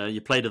say,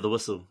 you play to the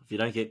whistle. If you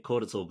don't get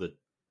caught, it's all good.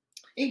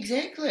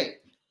 Exactly.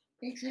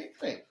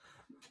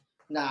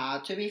 Nah,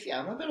 to be fair,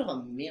 I'm a bit of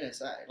a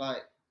menace, eh?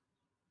 Like,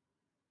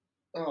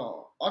 I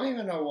don't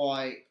even know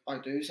why I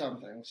do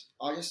some things.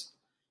 I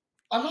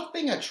love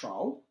being a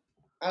troll.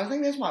 And I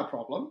think that's my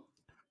problem.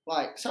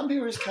 Like, some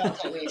people just can't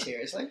take me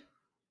seriously.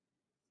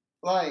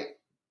 Like,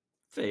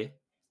 Fair.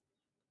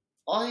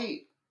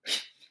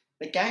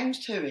 the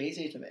game's too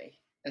easy to me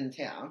in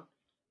town.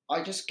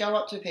 I just go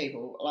up to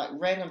people, like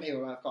random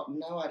people, and I've got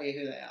no idea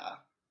who they are.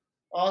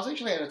 I was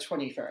actually at a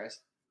 21st.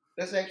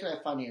 This is actually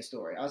a funnier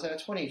story. I was at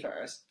a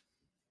 21st,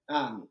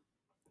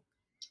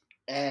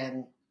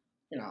 and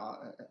you know,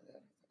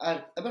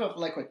 a bit of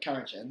liquid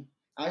courage in.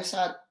 I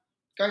started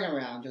going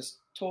around just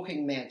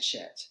talking mad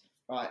shit.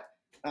 Right.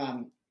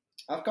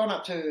 I've gone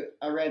up to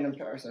a random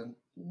person,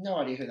 no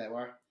idea who they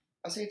were.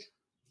 I said,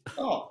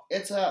 "Oh,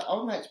 it's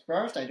old mate's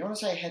birthday. Do you want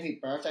to say happy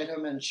birthday to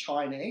him in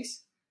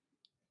Chinese?"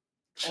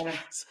 And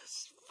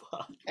Jesus,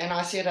 fuck. and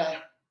I said,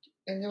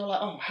 and they were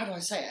like, "Oh, how do I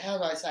say it? How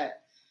do I say it?"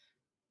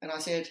 And I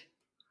said,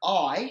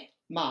 "I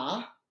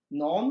ma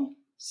non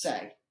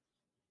say."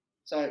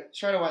 So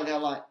straight away they're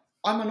like,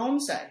 "I'm a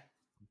nonce."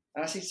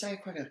 And I said, "Say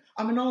it quicker.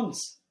 I'm a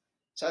nonce."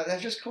 So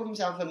they've just called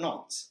themselves a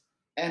nonce.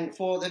 And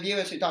for the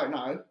viewers who don't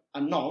know,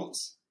 a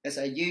nonce is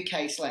a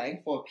UK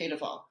slang for a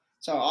paedophile.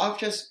 So I've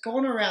just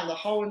gone around the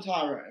whole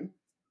entire room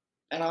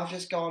and I've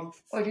just gone,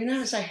 "Oh, do you know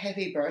how to say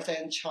happy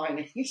birthday in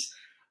Chinese?"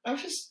 I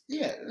was just,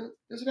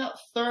 there's about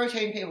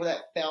 13 people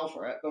that fell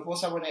for it before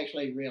someone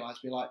actually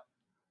realised, be like,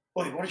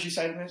 "Wait, what did you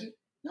say to me?" I said,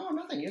 "No,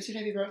 nothing. You said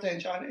happy birthday in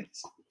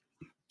Chinese."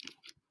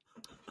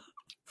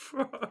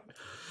 Bro,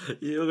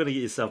 you're going to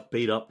get yourself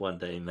beat up one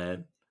day,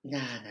 man.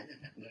 Nah.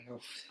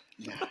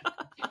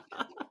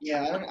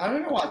 Yeah, I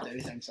don't know why I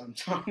do things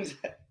sometimes.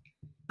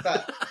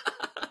 But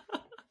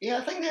yeah,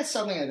 I think that's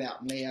something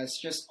about me. It's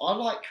just I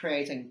like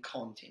creating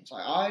content.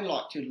 Like I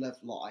like to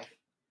live life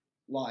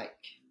like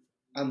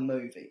a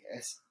movie.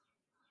 As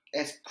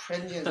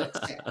cringy as it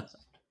sounds,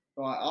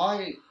 right?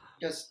 I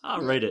just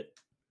I'll read it.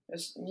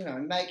 just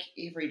make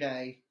every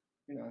day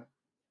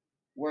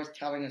worth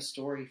telling a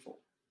story for.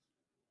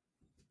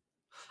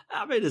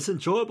 I mean, it's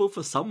enjoyable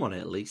for someone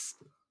at least.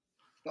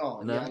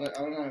 Oh yeah, I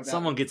don't know about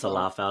someone gets a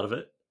laugh out of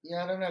it.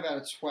 Yeah, I don't know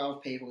about the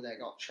 12 people that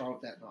got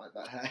trolled that night,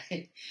 but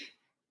hey.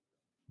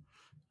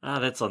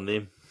 That's on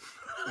them.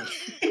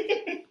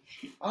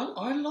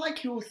 I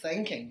like your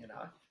thinking,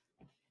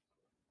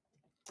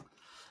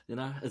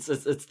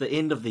 It's the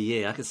end of the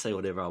year. I can say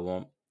whatever I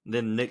want.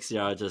 Then next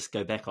year I just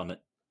go back on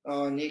it.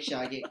 Oh, next year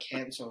I get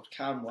cancelled.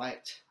 Can't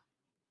wait.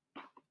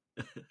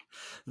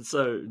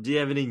 So, do you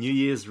have any New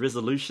Year's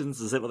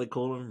resolutions? Is that what they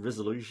call them?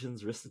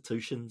 Resolutions,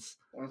 restitutions?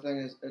 I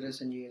think it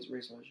is a New Year's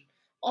resolution.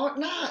 Oh,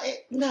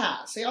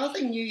 nah. See, I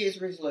think New Year's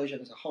resolution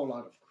is a whole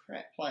load of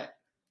crap.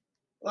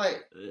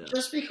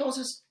 Just because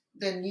it's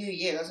the new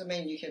year doesn't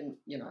mean you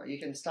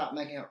can start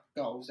making up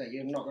goals that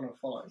you're not going to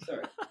follow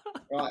through,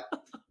 right?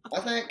 I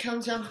think it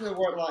comes down to the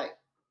word like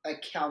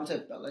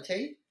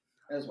accountability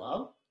as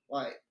well.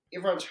 Like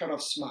everyone's heard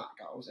of SMART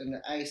goals, and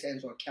the A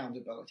stands for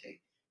accountability,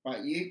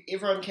 right?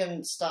 Everyone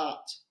can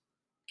start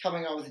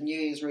coming up with a New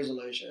Year's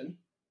resolution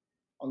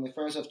on the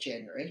 1st of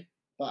January,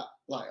 but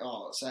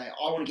say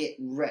I want to get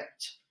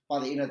ripped by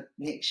the end of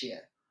next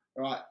year,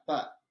 right?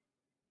 But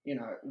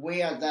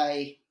where are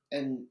they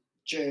in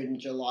June,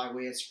 July,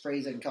 where it's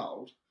freezing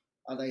cold?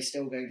 Are they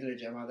still going to the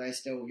gym? Are they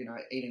still,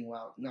 eating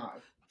well? No.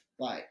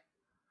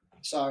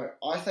 So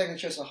I think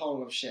it's just a whole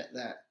lot of shit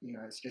that,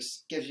 it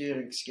just gives you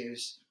an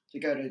excuse to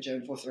go to the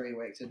gym for 3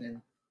 weeks and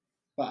then,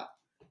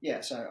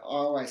 so I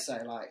always say,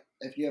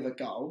 if you have a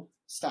goal,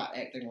 start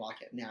acting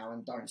like it now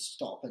and don't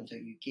stop until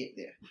you get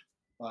there.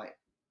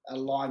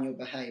 Align your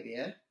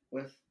behaviour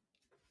with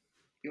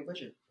your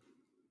vision.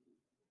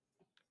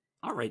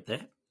 I'll rate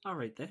that.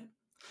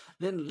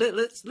 Then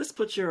let's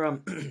put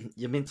your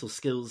your mental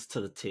skills to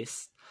the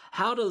test.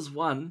 How does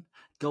one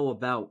go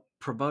about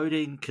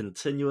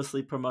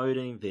continuously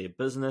promoting their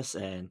business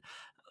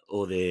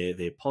or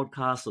their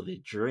podcast or their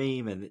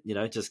dream, and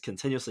just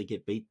continuously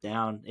get beat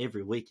down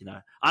every week?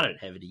 I don't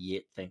have any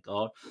yet, thank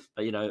God.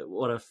 But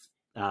what if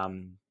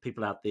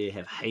people out there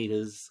have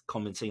haters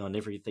commenting on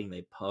everything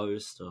they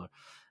post, or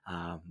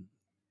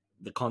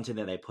the content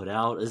that they put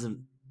out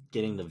isn't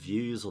getting the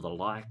views or the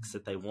likes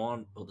that they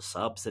want or the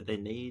subs that they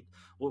need?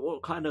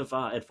 What kind of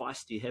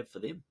advice do you have for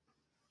them?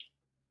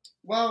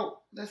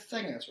 Well, the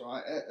thing is,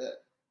 right,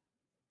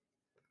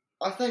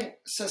 I think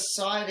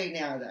society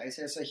nowadays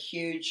has a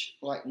huge,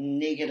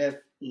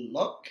 negative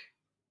look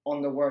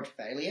on the word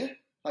failure.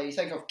 You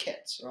think of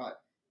kids, right?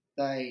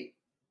 You're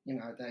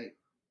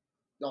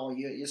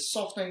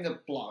softening the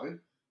blow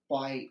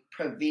by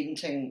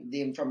preventing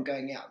them from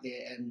going out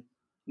there and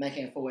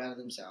making a fool out of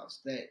themselves.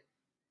 That,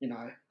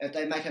 if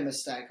they make a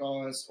mistake,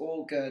 it's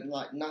all good,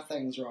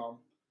 nothing's wrong,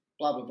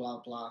 blah, blah,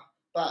 blah, blah.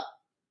 But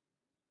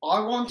I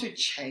want to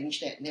change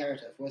that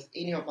narrative with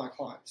any of my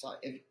clients.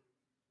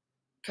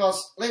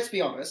 Because, let's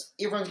be honest,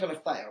 everyone's going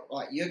to fail.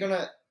 You're going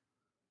to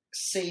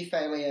see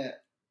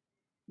failure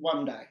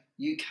one day.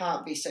 You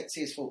can't be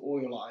successful all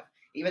your life.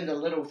 Even the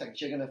little things,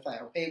 you're going to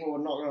fail. People are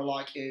not going to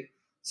like you.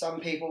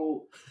 Some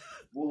people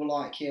will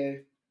like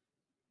you.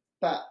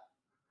 But,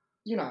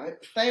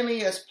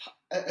 failure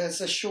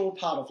is a sure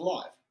part of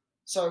life.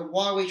 So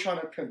why are we trying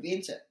to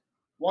prevent it?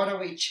 Why don't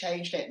we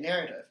change that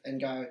narrative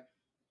and go,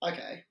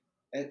 okay,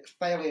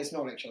 failure is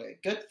not actually a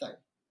good thing.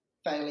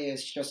 failure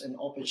is just an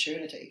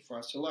opportunity for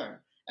us to learn.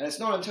 And it's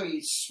not until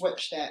you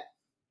switch that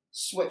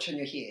switch in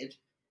your head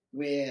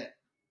where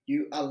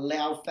you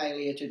allow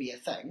failure to be a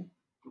thing,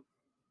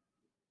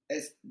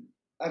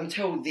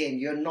 until then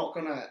you're not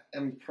going to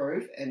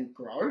improve and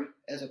grow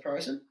as a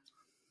person.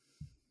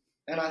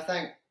 And I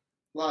think,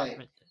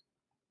 like,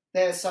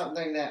 there's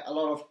something that a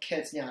lot of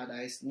kids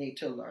nowadays need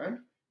to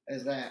learn,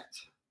 is that,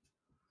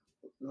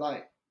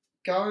 like,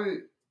 go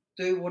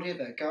do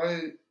whatever, go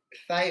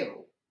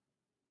fail.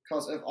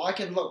 Because if I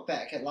can look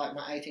back at, like,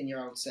 my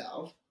 18-year-old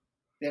self,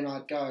 then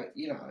I'd go,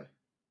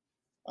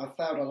 I've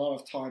failed a lot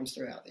of times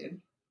throughout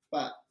them,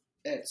 but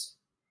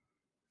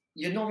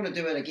you're not going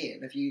to do it again.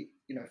 If you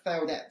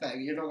fail that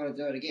big, you're not going to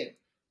do it again.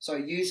 So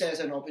use it as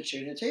an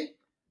opportunity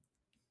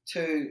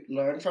to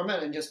learn from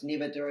it and just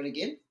never do it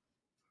again.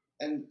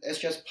 And it's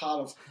just part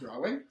of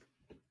growing.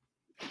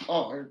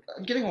 Oh,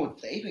 I'm getting all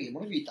deep again.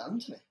 What have you done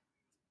to me?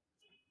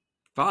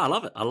 Oh, I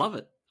love it. I love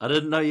it. I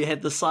didn't know you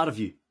had this side of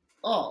you.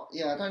 Oh,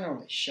 yeah, I don't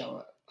normally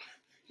show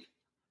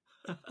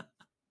it.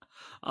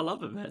 I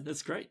love it, man.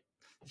 That's great.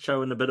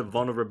 Showing a bit of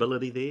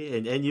vulnerability there,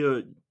 and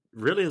you're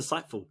really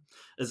insightful.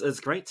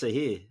 It's great to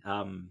hear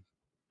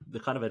the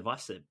kind of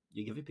advice that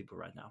you're giving people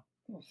right now.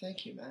 Oh,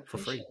 thank you, man. For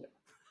free.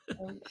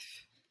 Well,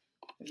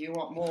 if you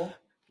want more,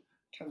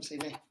 come see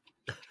me.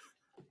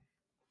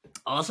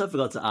 I also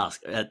forgot to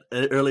ask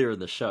earlier in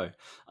the show.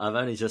 I've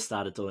only just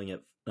started doing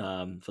it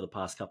for the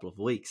past couple of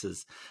weeks.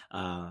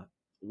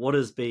 What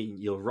has been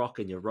your rock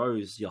and your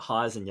rose, your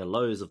highs and your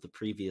lows of the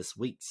previous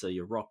week? So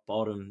your rock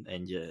bottom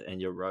and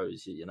your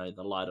rose,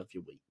 the light of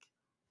your week.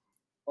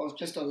 Oh, it's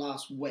just the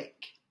last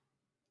week.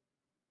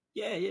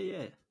 Yeah.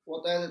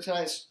 What day is it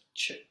today? It's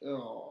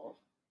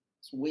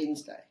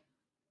Wednesday.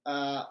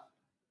 At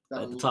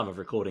the time of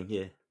recording,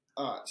 yeah.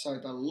 Alright, so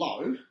the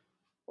low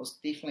was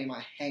definitely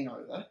my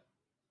hangover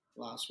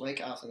last week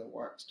after the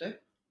works do.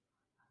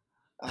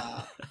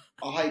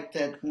 I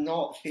did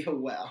not feel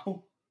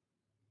well.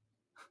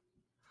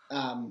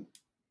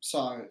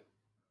 So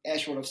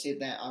Ash would have said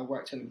that I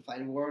worked in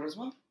Inflatable World as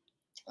well.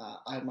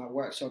 I had my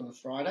works on the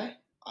Friday.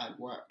 I had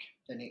work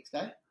the next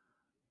day.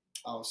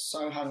 I was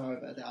so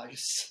hungover that I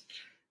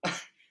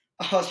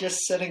was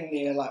just sitting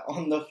there like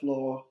on the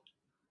floor,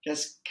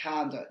 just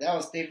can't do it. That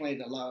was definitely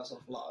the lowest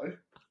of low.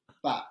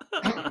 But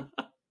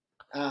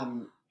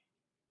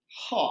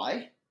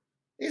high,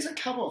 there's a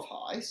couple of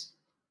highs.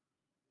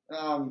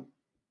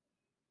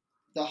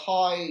 The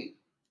high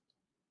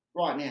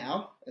right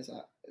now is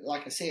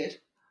like I said,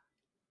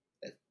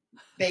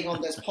 being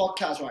on this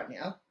podcast right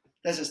now.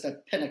 This is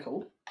the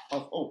pinnacle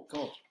of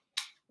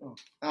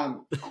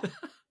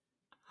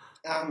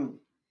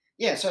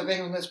yeah. So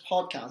being on this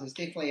podcast is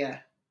definitely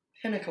a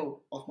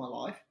pinnacle of my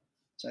life.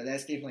 So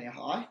that's definitely a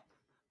high.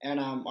 And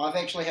I've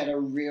actually had a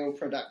real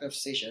productive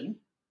session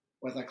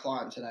with a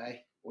client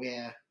today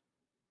where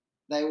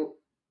they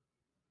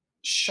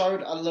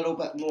showed a little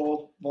bit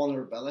more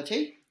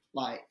vulnerability,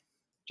 like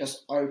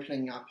just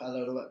opening up a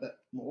little bit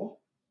more.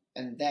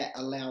 And that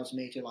allows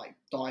me to like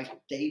dive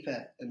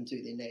deeper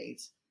into their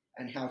needs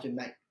and how to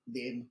make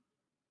them,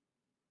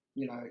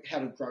 how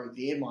to grow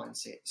their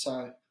mindset.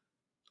 So,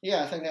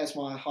 yeah, I think that's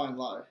my high and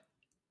low.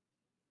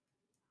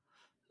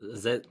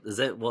 Is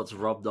that what's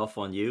rubbed off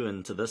on you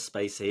into this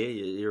space here?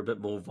 You're a bit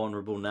more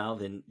vulnerable now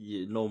than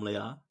you normally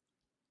are?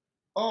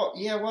 Oh,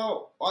 yeah,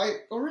 well,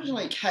 I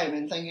originally came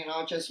in thinking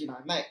I'll just,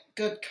 make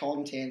good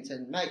content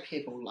and make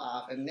people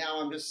laugh. And now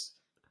I'm just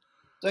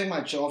doing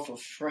my job for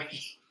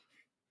free.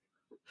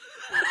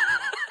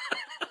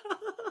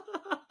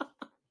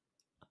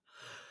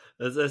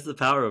 That's the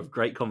power of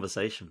great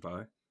conversation,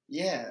 bro.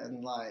 Yeah,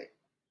 and like,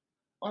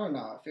 I don't know,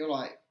 I feel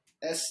like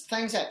it's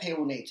things that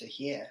people need to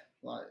hear,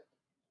 like,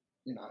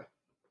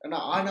 and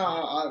I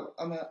know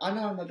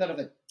I'm a bit of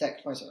a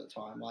dick most of the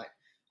time. Like,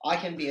 I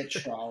can be a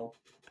troll.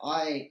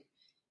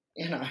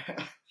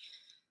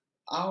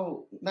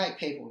 I'll make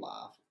people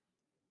laugh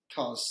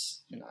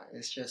because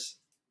it's just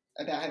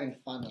about having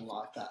fun in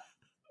life. But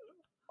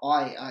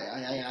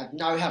I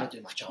know how to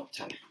do my job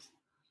too.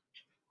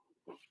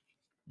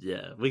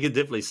 Yeah, we can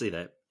definitely see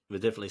that. We're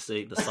definitely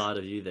seeing the side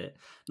of you that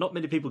not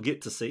many people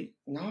get to see.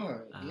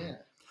 No, yeah.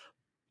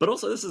 But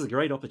also, this is a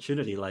great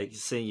opportunity, like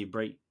seeing you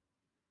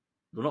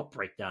not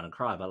break down and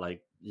cry, but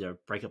like,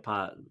 break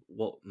apart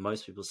what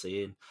most people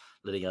see and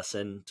letting us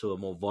into a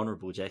more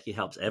vulnerable Jackie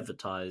helps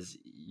advertise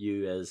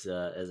you as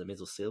a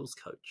mental sales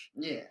coach.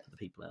 Yeah. For the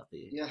people out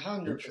there. Yeah,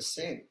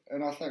 100%.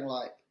 And I think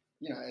like,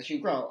 as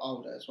you grow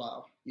older as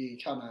well, you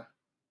kind of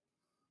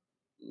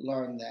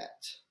learn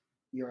that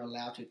you're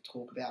allowed to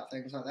talk about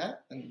things like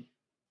that. And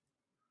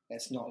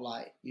it's not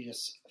like you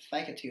just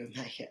fake it till you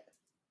make it.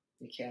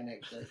 You can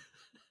actually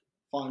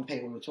find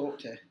people to talk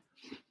to.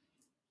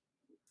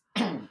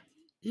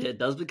 Yeah, it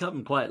does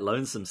become quite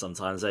lonesome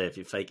sometimes, if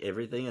you fake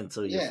everything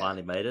until you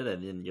finally made it,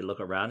 and then you look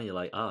around and you're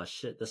like, oh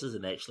shit, this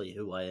isn't actually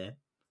who I am.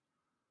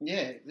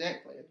 Yeah,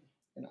 exactly.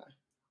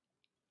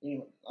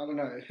 I don't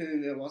know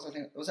who it was. I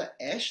think was it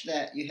Ash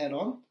that you had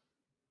on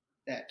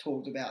that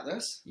talked about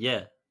this.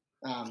 Yeah.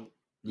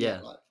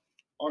 Yeah. Like,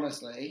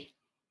 honestly,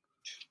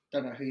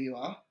 don't know who you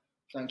are,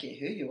 don't care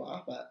who you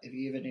are, but if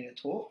you ever need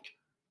to talk,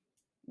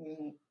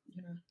 you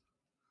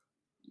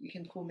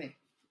can call me.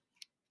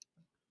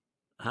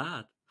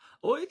 Hard.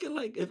 Or you can,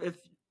 like, if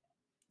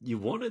you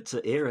wanted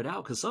to air it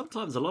out, because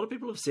sometimes a lot of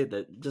people have said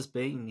that just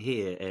being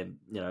here and,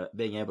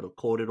 being able to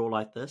record it all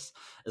like this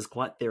is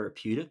quite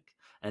therapeutic.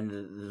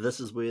 And this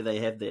is where they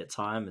have their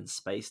time and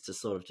space to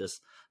sort of just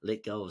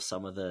let go of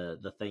some of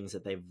the things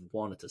that they've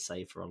wanted to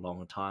say for a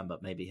long time,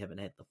 but maybe haven't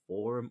had the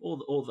forum or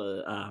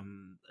the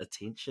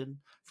attention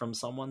from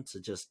someone to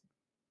just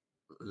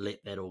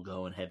let that all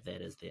go and have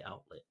that as their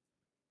outlet.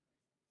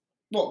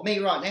 What, me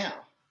right now?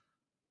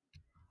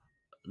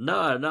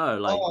 No,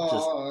 like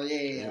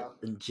yeah.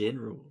 In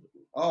general.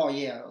 Oh,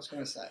 yeah, I was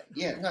going to say.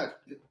 Yeah, no,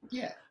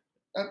 yeah.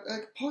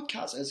 A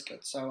podcast is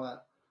good. So,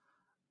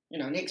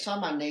 next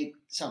time I need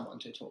someone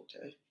to talk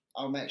to,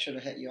 I'll make sure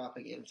to hit you up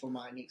again for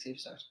my next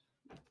episode.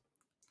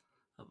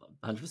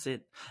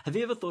 100%. Have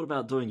you ever thought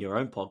about doing your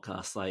own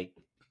podcast, like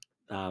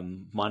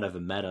Mind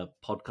Over Matter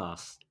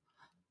podcast,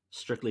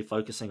 strictly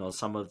focusing on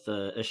some of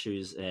the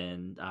issues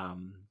and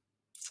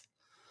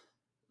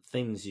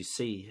things you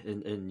see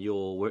in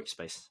your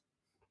workspace?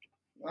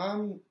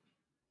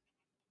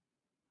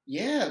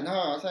 Yeah,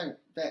 no, I think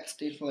that's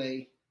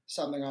definitely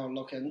something I'll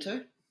look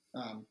into.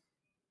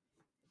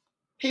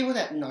 People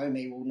that know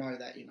me will know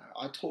that,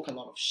 I talk a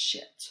lot of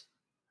shit.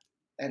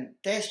 And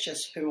that's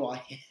just who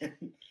I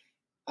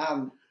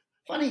am.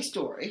 Funny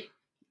story.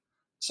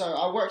 So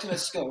I worked at a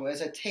school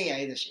as a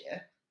TA this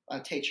year, a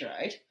teacher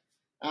aide.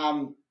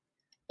 And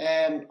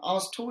I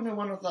was talking to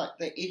one of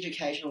the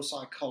educational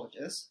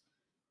psychologists.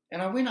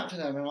 And I went up to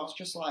them and I was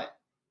just like,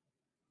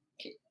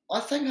 I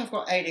think I've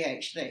got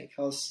ADHD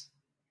because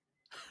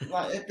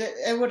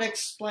it would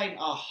explain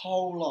a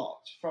whole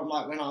lot from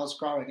when I was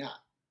growing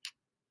up.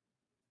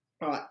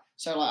 Right,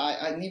 so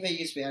I never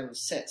used to be able to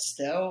sit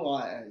still.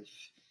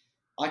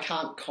 I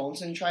can't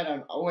concentrate. I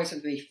always have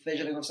to be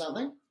fidgeting or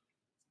something.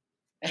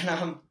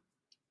 And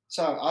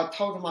so I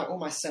told them all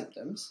my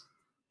symptoms,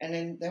 and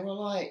then they were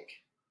like,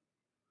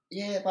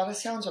 "Yeah, by the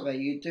sounds of it,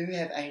 you do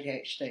have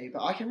ADHD,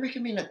 but I can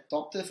recommend a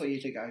doctor for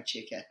you to go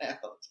check it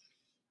out."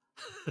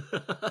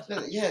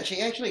 So, yeah,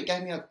 she actually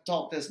gave me a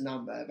doctor's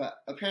number,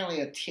 but apparently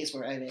a test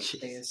for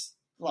ADHD is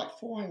like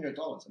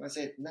 $400, and I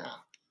said, "Nah."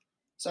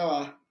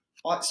 So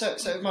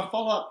so my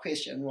follow-up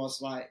question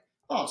was like,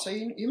 "Oh, so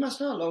you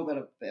must know a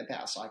little bit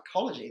about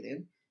psychology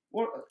then?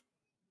 What,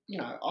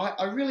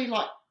 I really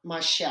like my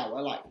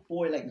shower like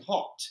boiling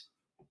hot,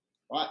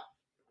 right?"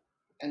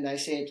 And they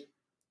said,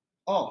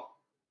 "Oh,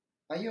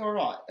 are you all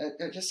right?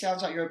 It just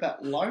sounds like you're a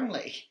bit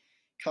lonely,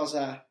 because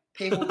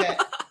people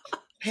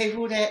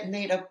that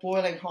need a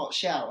boiling hot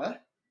shower,"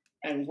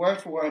 and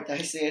word for word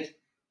they said,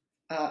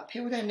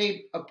 "People that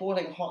need a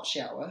boiling hot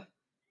shower,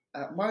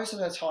 most of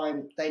the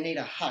time they need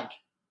a hug."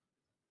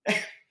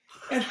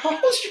 And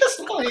I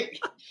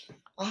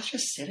was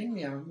just sitting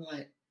there. I'm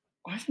like,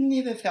 I've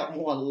never felt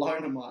more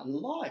alone in my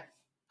life.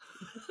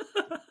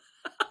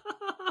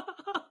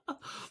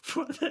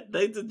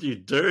 They did you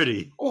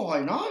dirty. Oh,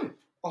 I know.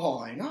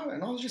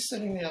 And I was just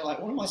sitting there like,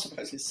 what am I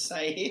supposed to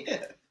say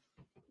here?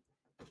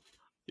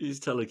 You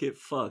just tell her, get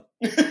fucked.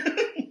 No.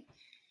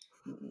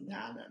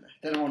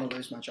 Didn't want to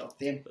lose my job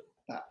then.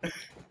 But...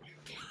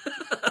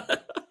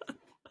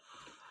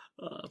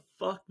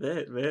 fuck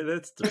that, man.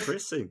 That's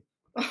depressing.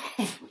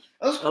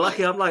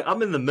 Lucky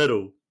I'm in the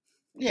middle.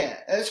 Yeah,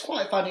 it's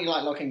quite funny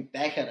looking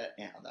back at it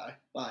now though.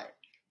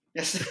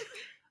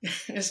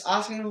 Just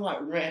asking them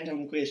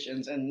random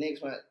questions and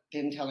next minute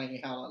them telling you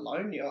how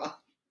alone you are.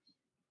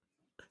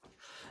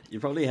 You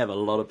probably have a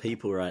lot of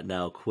people right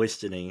now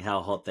questioning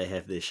how hot they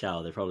have their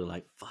shower. They're probably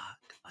like, fuck,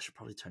 I should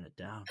probably turn it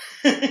down.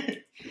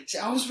 See,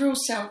 I was real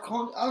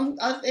self-conscious.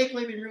 I've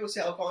actually been real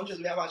self-conscious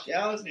about my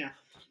showers now.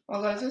 I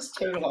was like, is this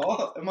too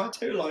hot? Am I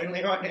too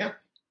lonely right now?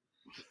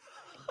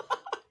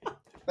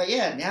 But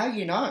yeah, now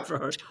you know.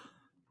 Bro.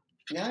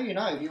 Now you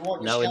know. If you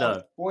want your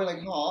shower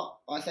boiling hot,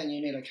 I think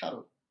you need a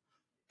cuddle.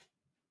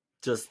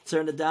 Just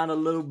turn it down a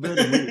little bit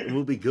and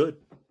we'll be good.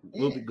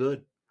 Yeah. We'll be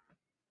good.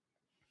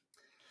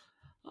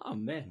 Oh,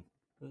 man.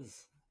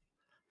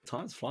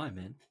 Time's flying,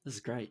 man. This is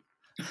great.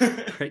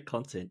 Great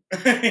content.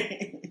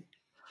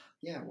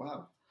 Yeah,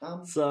 wow.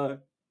 So...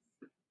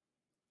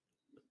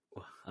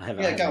 go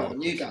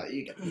on. You go.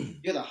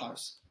 You're the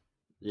host.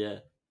 Yeah.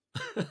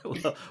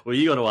 Well,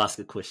 you got to ask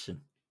a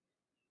question.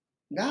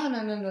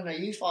 No.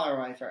 You fire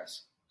away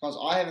first, because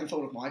I haven't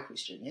thought of my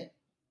question yet.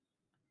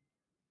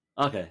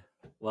 Okay.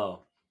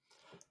 Well,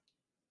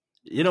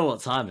 you know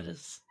what time it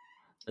is.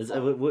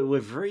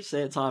 We've reached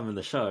that time in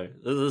the show.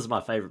 This is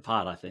my favorite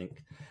part, I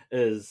think,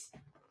 is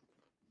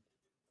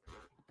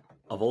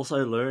I've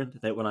also learned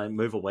that when I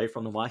move away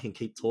from the mic and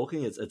keep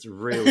talking, it's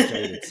real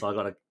jaded. So I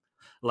got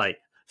to,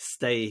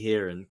 stay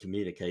here and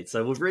communicate.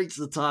 So we've reached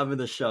the time in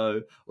the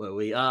show where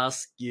we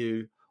ask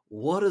you,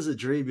 what is a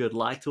dream you'd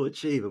like to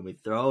achieve? And we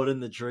throw it in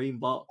the dream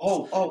box.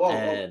 Oh.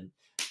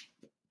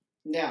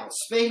 Now,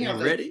 speaking of...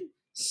 ready?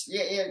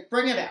 Yeah,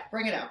 bring it out.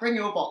 Bring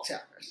your box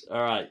out first.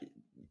 All right.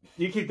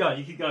 You keep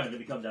going. Let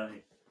me come down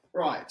here.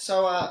 Right,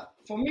 so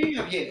for many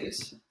of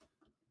years,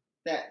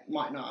 that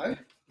might know,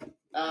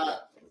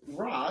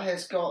 Ra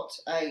has got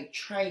a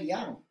Trae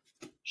Young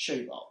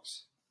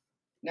shoebox.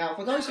 Now,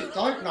 for those who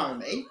don't know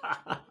me,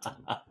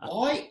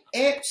 I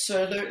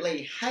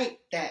absolutely hate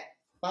that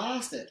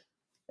bastard,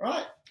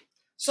 right?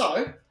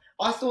 So,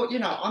 I thought,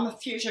 I'm a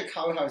future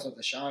co-host of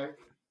the show,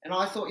 and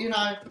I thought,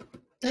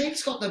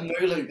 Dave's got the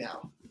Mulu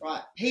belt,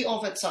 right? He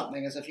offered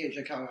something as a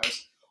future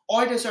co-host.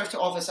 I deserve to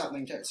offer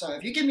something too. So,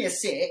 if you give me a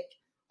sec,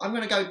 I'm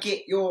going to go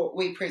get your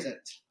wee present.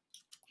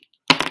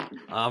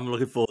 I'm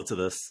looking forward to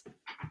this.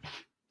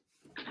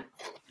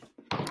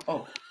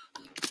 Oh.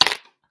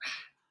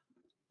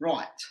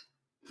 Right.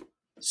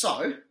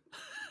 So,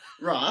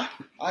 Ra,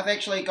 I've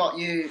actually got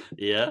you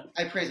a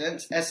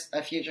present as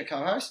a future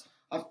co-host.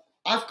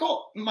 I've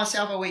got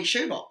myself a wee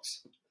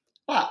shoebox.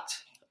 But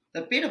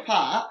the better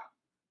part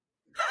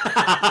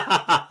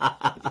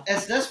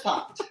is this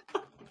part.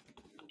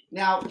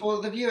 Now,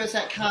 for the viewers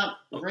that can't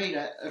read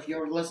it, if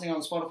you're listening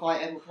on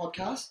Spotify, Apple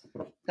Podcasts,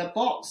 the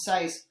box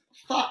says,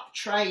 "Fuck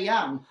Trae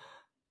Young."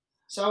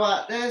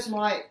 So there's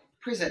my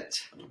present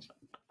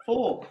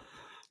for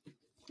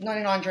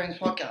 99 Dreams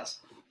Podcast.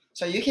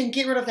 So you can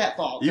get rid of that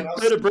box. You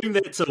better bring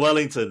that to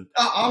Wellington.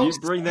 You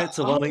bring that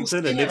to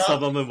Wellington, and next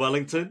time I'm in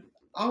Wellington,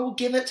 I will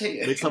give it to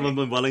you. Next time I'm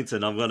in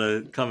Wellington, I'm going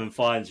to come and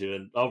find you,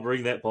 and I'll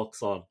bring that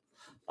box on.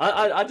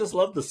 I just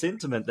love the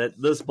sentiment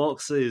that this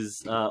box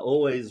is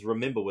always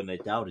remember when they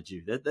doubted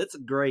you. That's a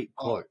great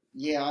quote.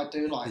 Yeah, I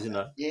do like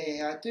that.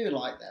 Yeah, I do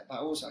like that. But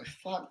also,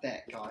 fuck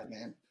that guy,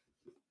 man.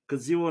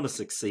 Because you want to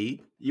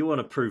succeed. You want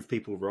to prove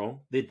people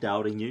wrong. They're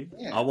doubting you.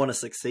 Yeah. I want to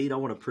succeed. I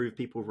want to prove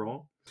people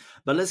wrong.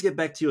 But let's get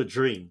back to your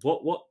dream.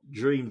 What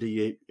dream do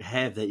you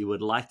have that you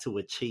would like to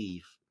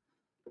achieve?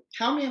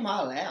 How many am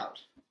I allowed?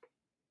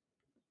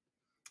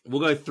 We'll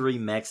go 3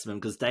 maximum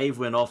because Dave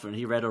went off and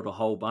he rattled a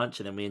whole bunch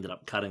and then we ended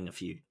up cutting a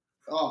few.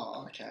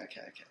 Oh, okay.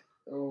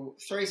 Well,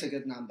 3's a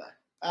good number.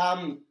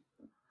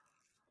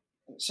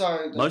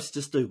 Most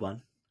just do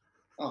 1.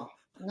 Oh,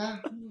 no.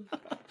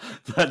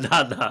 But no,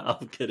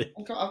 I'm kidding.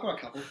 I've got a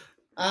couple.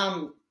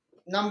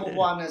 Number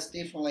 1 is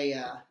definitely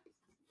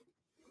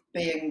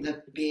being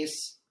the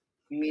best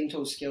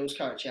mental skills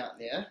coach out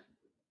there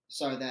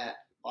so that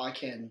I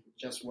can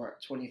just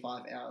work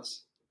 25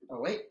 hours a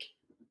week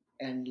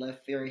and live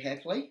very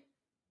happily.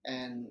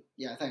 And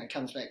I think it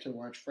comes back to the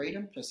word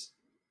freedom. Just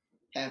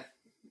have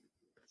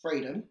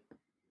freedom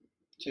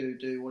to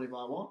do whatever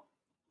I want.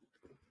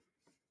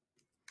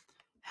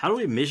 How do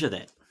we measure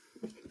that?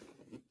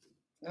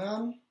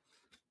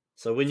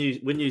 So when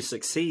you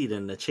succeed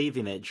in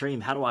achieving that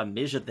dream, how do I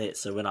measure that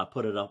so when I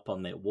put it up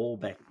on that wall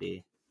back there?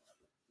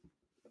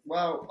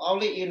 Well, I'll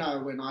let you know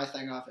when I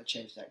think I've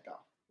achieved that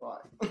goal.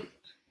 Right.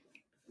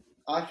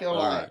 I feel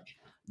like...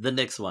 The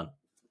next one.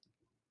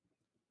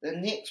 The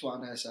next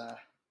one is,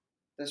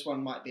 this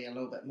one might be a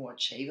little bit more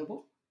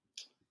achievable,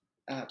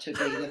 to be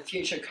the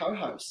future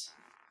co-host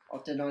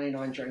of the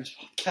 99 Dreams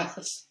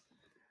podcast.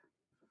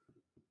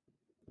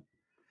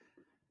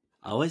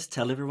 I always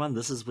tell everyone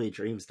this is where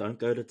dreams don't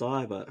go to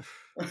die, but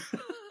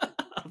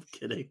I'm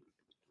kidding.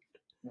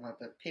 No,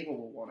 but people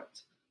will want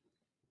it.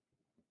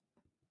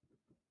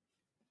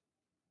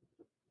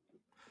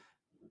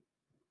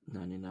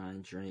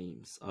 "99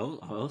 Dreams." I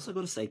also got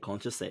to stay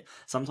conscious that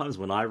sometimes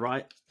when I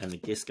write and the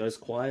guest goes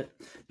quiet,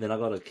 then I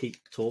got to keep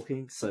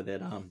talking so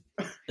that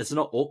it's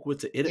not awkward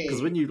to edit.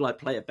 Because when you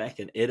play it back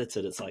and edit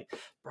it, it's like,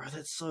 bro,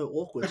 that's so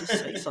awkward. Just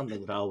say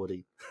something,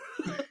 Raouri.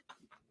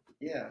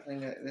 Yeah, I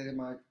think they're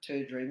my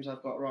 2 dreams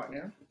I've got right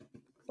now.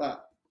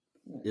 But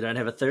you don't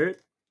have a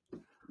third?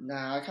 No,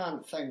 I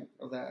can't think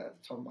of that at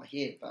the top of my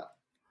head. But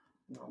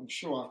I'm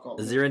sure I've got.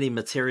 Is there any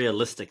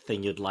materialistic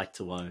thing you'd like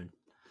to own?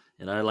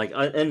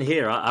 In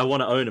here, I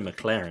want to own a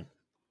McLaren.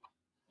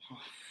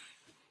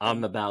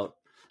 I'm about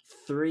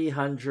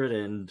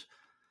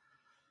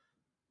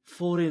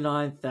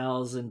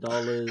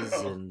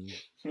 $349,000 and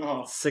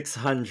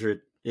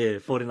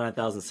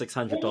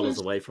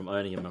 $49,600 away from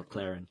owning a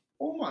McLaren.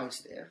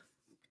 Almost there.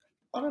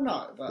 I don't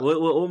know, but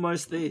we're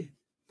almost there.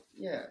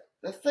 Yeah,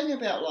 the thing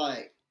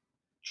about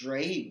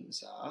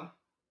dreams are,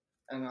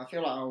 and I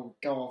feel like I'll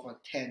go off on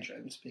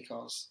tangents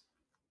because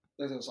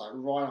this is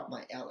right up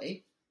my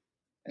alley.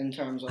 In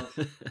terms of,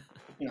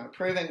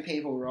 proving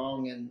people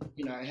wrong and,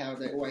 how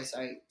they always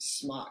say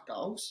smart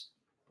goals.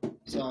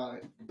 So,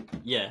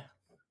 yeah,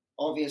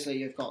 obviously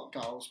you've got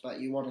goals, but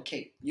you want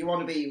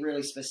to be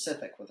really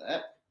specific with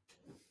it,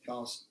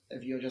 because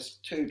if you're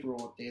just too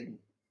broad, then,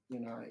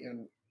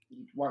 you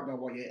won't know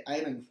what you're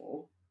aiming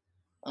for.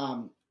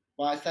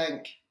 But I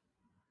think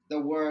the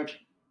word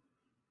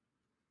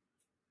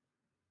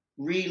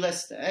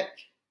realistic,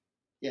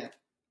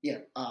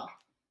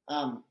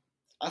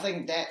 I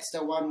think that's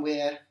the one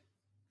where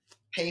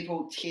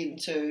people tend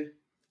to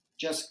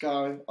just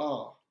go,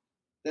 oh,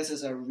 this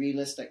is a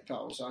realistic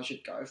goal, so I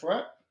should go for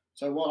it.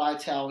 So what I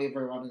tell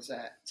everyone is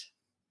that,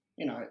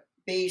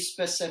 be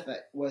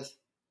specific with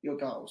your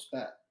goals,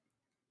 but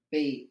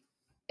be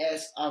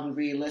as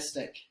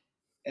unrealistic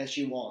as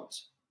you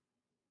want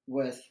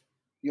with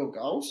your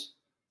goals.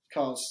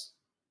 Because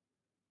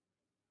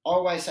I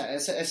always say,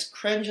 as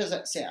cringe as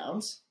it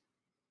sounds,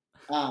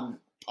 I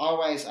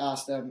always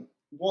ask them,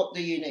 what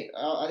do you need?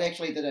 I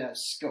actually did it at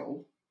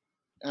school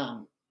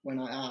when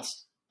I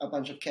asked a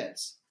bunch of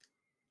kids,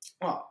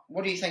 oh,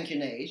 what do you think you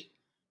need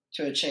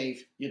to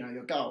achieve,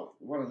 your goal?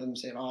 One of them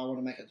said, oh, I want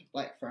to make it to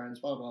Black Ferns,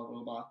 blah, blah,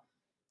 blah, blah.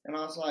 And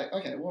I was like,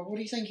 okay, well, what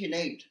do you think you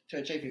need to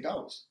achieve your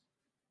goals?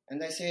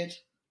 And they said,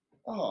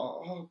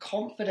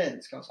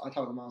 confidence. Because I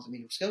told them I was a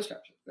mental skills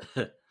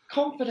coach.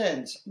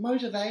 Confidence,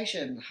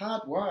 motivation,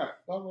 hard work,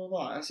 blah, blah,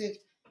 blah. I said,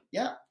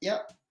 yep,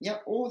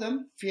 all of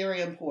them,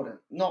 very important.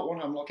 Not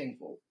what I'm looking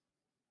for.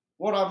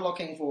 What I'm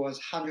looking for is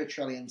 100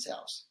 trillion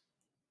cells.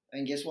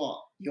 And guess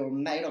what? You're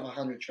made of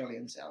 100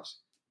 trillion cells.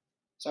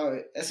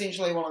 So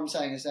essentially what I'm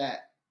saying is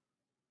that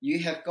you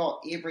have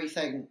got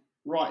everything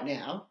right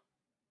now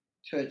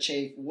to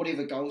achieve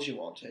whatever goals you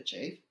want to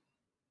achieve.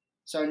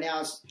 So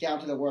now it's down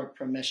to the word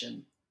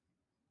permission.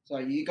 So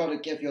you got to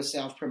give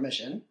yourself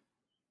permission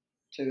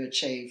to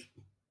achieve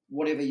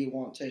whatever you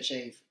want to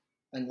achieve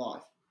in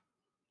life.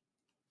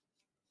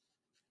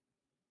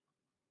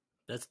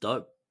 That's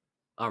dope.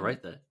 I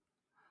rate that.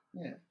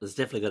 Yeah. There's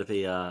definitely got to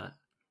be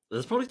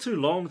there's probably too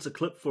long to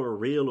clip for a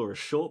reel or a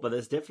short, but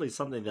there's definitely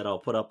something that I'll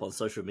put up on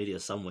social media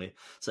somewhere.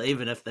 So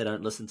even if they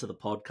don't listen to the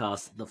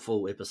podcast, the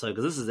full episode,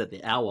 because this is at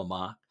the hour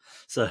mark.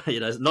 So,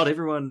 not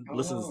everyone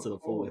listens to the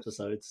full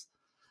episodes.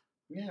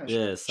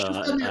 Yeah. So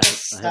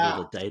I have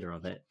all the data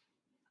on that.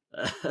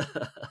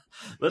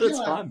 But it's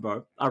fine,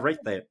 bro. I rate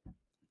that.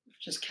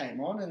 Just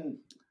came on and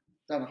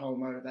done a whole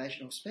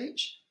motivational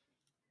speech.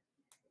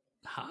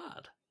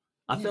 Hard.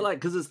 I feel like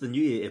because it's the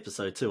New Year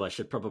episode too, I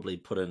should probably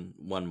put in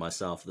one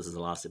myself. This is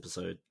the last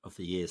episode of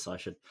the year, so I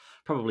should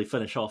probably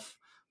finish off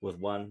with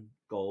one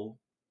goal.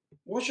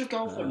 What's your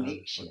goal for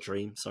next year? Or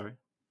dream, sorry.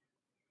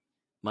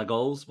 My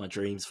goals, my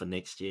dreams for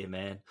next year,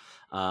 man,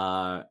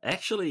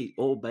 actually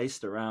all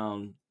based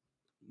around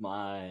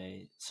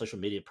my social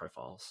media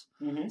profiles.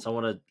 Mm-hmm.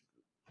 So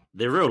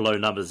they're real low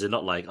numbers. They're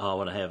not like, I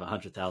want to have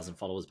 100,000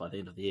 followers by the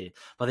end of the year.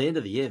 By the end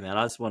of the year, man,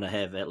 I just want to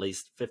have at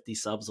least 50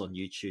 subs on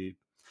YouTube.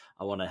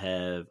 I want to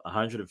have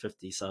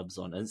 150 subs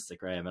on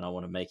Instagram, and I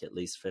want to make at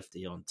least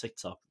 50 on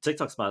TikTok.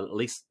 TikTok's my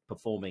least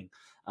performing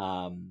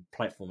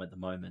platform at the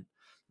moment.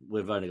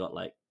 We've only got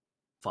like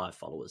 5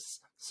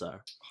 followers, so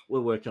we're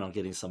working on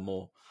getting some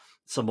more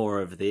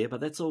over there, but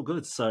that's all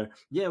good. So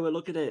yeah, we're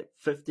looking at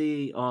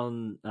 50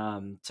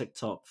 on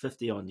TikTok,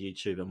 50 on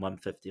YouTube, and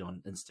 150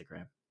 on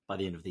Instagram by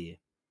the end of the year.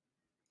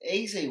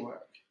 Easy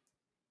work.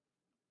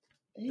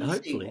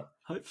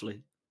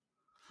 Hopefully.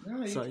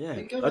 No, so yeah,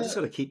 I just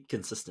got to keep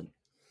consistent.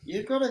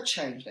 You've got to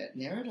change that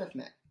narrative,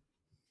 Matt.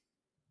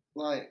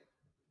 Like,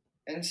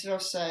 instead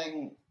of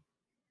saying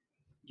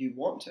you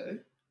want to,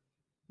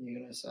 you're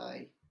going to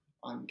say,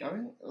 I'm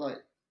going, like,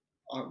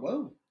 I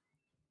will.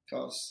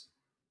 Because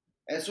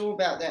it's all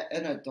about that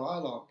inner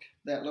dialogue,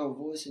 that little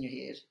voice in your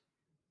head.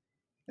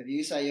 If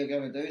you say you're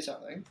going to do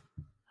something,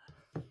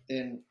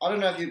 then I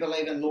don't know if you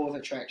believe in law of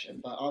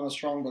attraction, but I'm a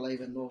strong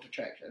believer in law of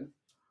attraction.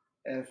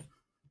 If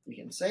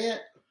you can see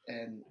it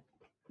and,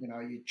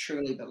 you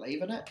truly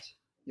believe in it,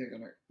 you're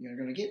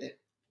gonna get there.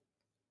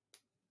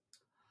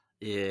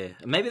 Yeah,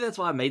 maybe that's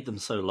why I made them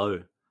so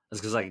low. Is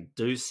because I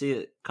do see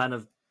it kind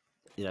of,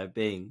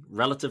 being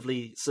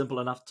relatively simple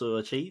enough to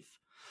achieve.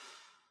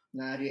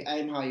 No, if you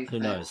aim high, you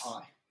fail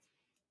high.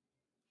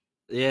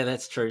 Yeah,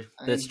 that's true.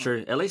 That's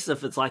true. At least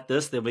if it's like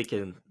this, then we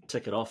can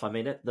tick it off. I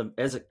mean,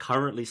 as it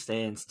currently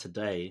stands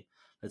today,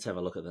 let's have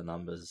a look at the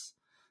numbers.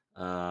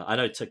 I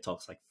know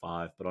TikTok's like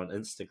 5, but on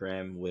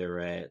Instagram we're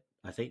at,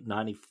 I think,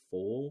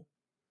 94.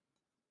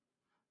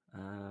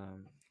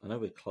 I know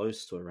we're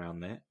close to around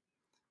that.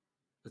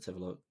 Let's have a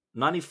look.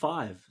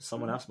 95.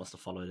 Someone else must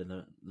have followed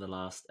in the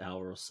last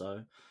hour or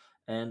so.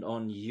 And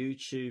on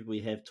YouTube,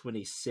 we have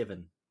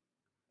 27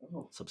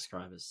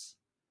 subscribers.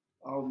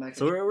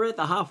 We're at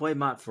the halfway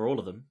mark for all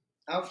of them.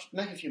 I'll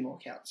make a few more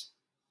counts.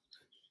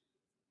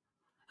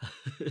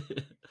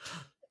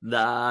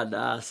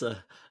 Nah. So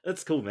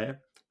it's cool, man.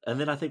 And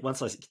then I think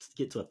once I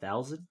get to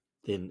 1,000,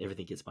 then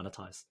everything gets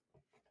monetized.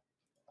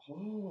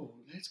 Oh,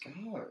 let's go.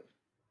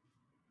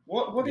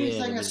 What do you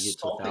think is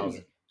stopping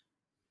you?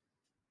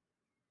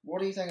 What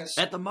do you think is...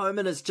 At the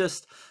moment, it's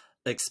just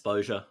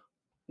exposure.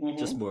 Mm-hmm.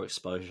 Just more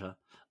exposure.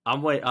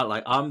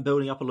 I'm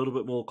building up a little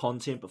bit more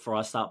content before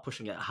I start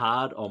pushing it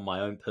hard on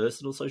my own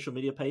personal social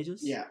media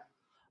pages. Yeah.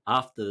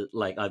 After,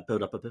 I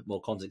build up a bit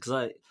more content.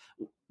 Because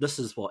this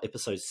is,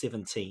 episode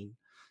 17.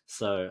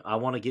 So I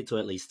want to get to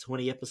at least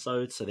 20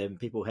 episodes. So then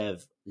people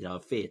have, a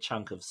fair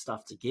chunk of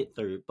stuff to get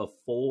through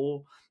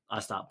before I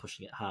start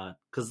pushing it hard.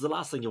 Because the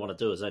last thing you want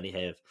to do is only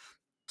have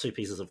 2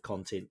 pieces of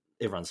content.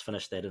 Everyone's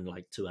finished that in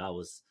 2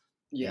 hours.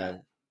 Yeah.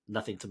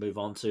 Nothing to move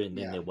on to, and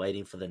then they're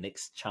waiting for the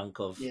next chunk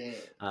of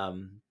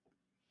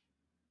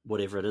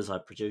whatever it is I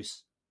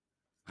produce.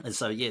 And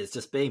so, it's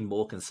just being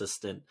more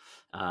consistent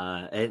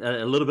and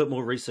a little bit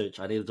more research.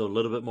 I need to do a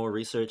little bit more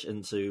research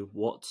into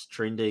what's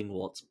trending,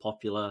 what's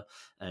popular,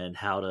 and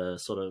how to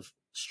sort of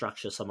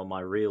structure some of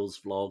my reels,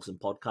 vlogs, and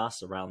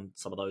podcasts around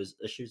some of those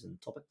issues and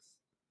topics.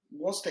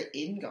 What's the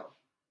end goal?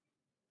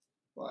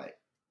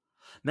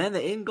 Man,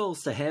 the end goal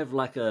is to have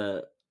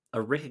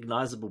a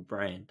recognizable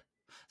brand.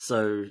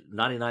 So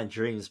 99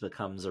 Dreams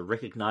becomes a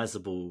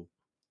recognizable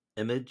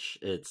image.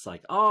 It's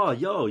like, oh,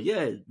 yo,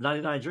 yeah,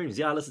 99 Dreams.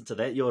 Yeah, I listened to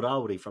that. You're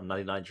Rawiri from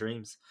 99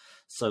 Dreams.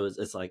 So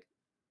it's like,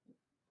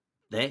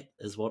 that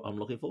is what I'm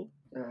looking for.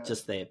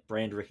 Just that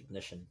brand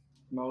recognition.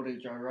 Moldy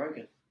Joe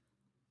Rogan.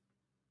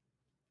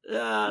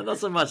 Not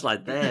so much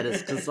like that.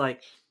 It's because,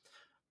 like,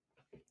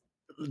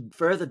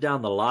 further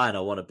down the line,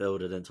 I want to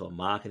build it into a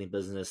marketing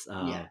business.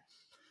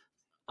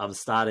 I'm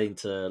starting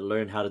to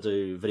learn how to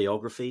do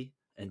videography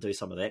and do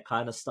some of that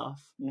kind of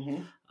stuff.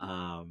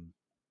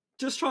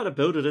 Just try to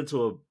build it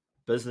into a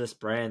business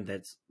brand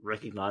that's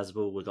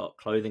recognizable. We've got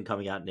clothing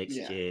coming out next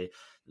year.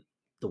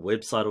 The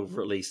website will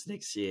release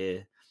next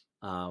year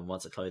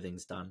once the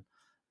clothing's done.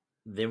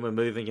 Then we're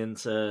moving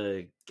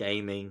into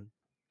gaming,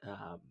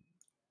 a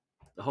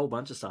whole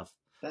bunch of stuff.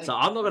 So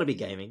I'm not going to be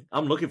gaming.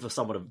 I'm looking for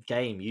someone to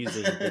game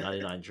using the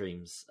 99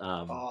 Dreams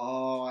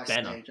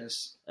banner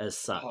just as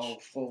such. Whole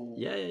full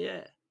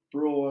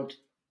broad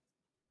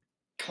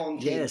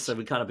content. Yeah, so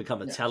we kind of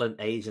become a talent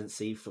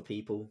agency for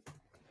people.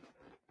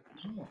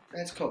 Oh,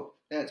 that's cool.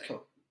 That's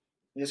cool.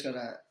 You just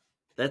gotta.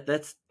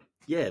 That's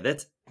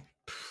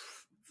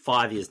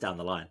 5 years down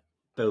the line.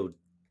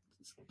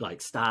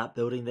 Start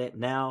building that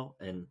now,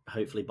 and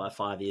hopefully by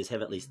 5 years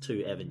have at least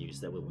 2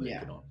 avenues that we're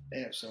working on.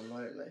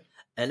 Absolutely.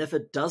 And if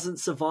it doesn't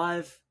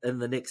survive in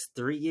the next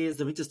 3 years,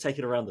 then we just take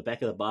it around the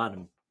back of the barn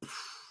and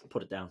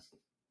put it down.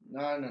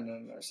 No.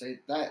 See,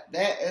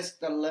 that is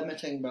the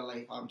limiting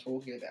belief I'm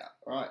talking about,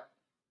 right?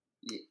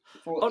 Yeah.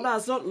 No,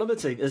 it's not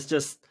limiting. It's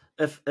just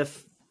if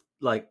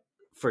like,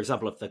 for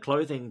example, if the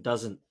clothing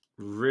doesn't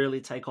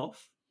really take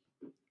off,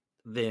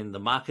 then the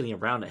marketing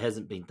around it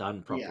hasn't been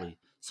done properly. Yeah.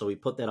 So we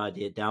put that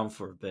idea down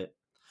for a bit,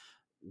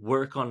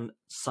 work on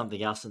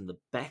something else in the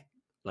back,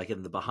 like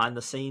in the behind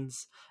the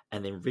scenes,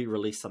 and then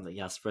re-release something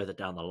else further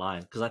down the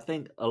line. Because I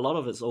think a lot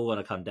of it's all going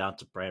to come down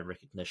to brand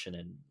recognition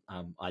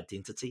and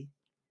identity.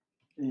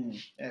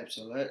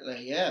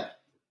 Absolutely, yeah.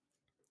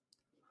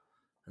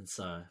 And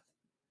so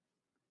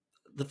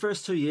the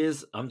first 2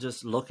 years, I'm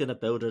just looking to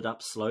build it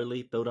up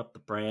slowly, build up the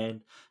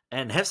brand,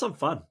 and have some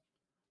fun.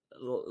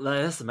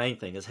 That's the main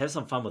thing, is have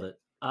some fun with it.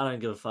 I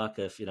don't give a fuck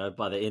if,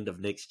 by the end of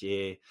next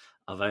year,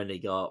 I've only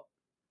got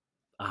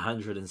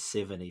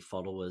 170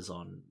 followers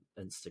on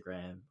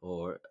Instagram,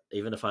 or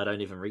even if I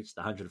don't even reach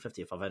the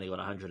 150, if I've only got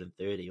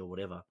 130 or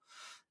whatever.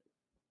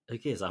 Who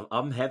cares?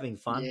 I'm having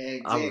fun.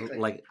 Yeah,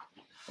 exactly.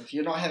 If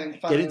you're not having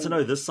fun, getting to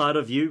know this side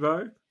of you,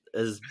 bro,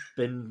 has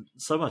been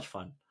so much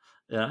fun.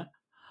 Yeah,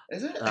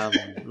 is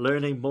it?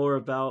 Learning more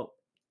about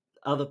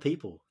other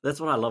people. That's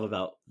what I love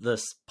about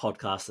this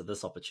podcast and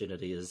this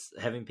opportunity, is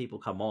having people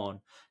come on,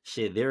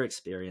 share their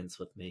experience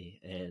with me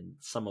and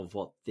some of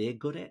what they're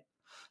good at.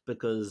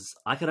 Because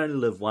I can only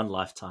live one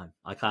lifetime.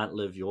 I can't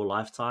live your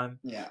lifetime.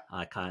 Yeah.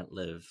 I can't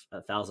live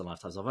 1,000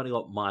 lifetimes. I've only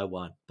got my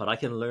one. But I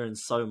can learn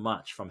so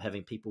much from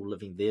having people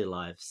living their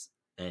lives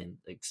and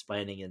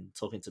explaining and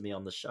talking to me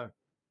on the show.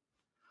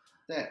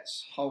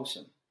 That's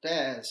wholesome.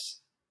 That's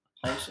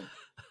wholesome.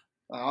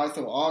 I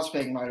thought I was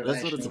being motivational.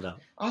 That's what it's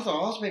about. I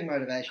thought I was being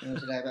motivational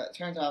today, but it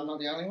turns out I'm not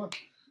the only one.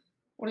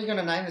 What are you going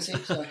to name this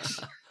episode?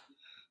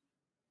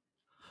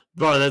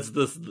 Bro, this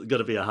is going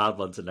to be a hard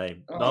one to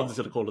name. Oh. No, I'm just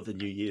going to call it the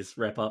New Year's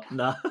wrap-up.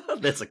 Nah,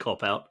 that's a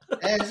cop-out.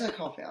 That's a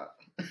cop-out.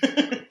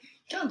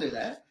 Can't do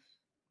that.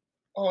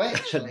 Oh,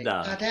 actually,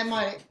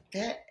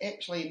 that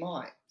actually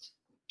might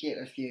get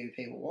a few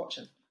people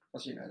watching.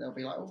 Because, they'll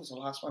be like, oh, it's the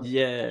last one.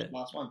 Yeah. It's the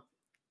last one.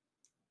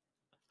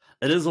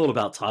 It is all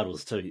about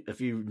titles, too.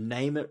 If you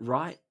name it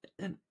right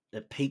and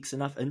it piques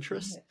enough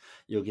interest,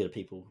 you'll get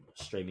people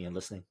streaming and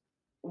listening.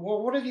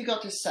 Well, what have you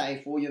got to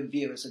say for your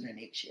viewers in the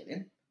next year,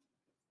 then?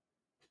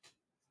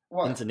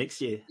 What? Into next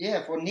year?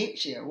 Yeah, for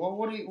next year. Well,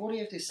 what do you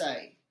have to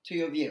say to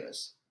your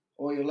viewers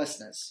or your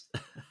listeners?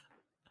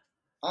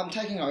 I'm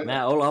taking over.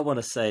 Matt, all I want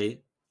to say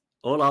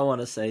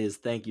is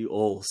thank you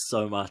all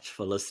so much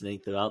for listening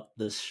throughout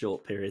this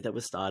short period that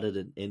was started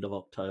in end of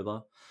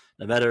October.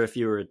 No matter if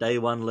you were a day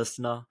one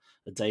listener,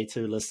 a day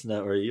two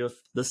listener, or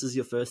this is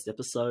your first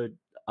episode,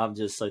 I'm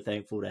just so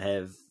thankful to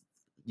have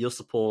your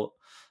support,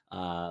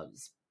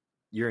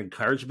 your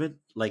encouragement.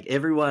 Like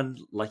everyone,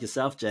 like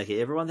yourself, Jackie,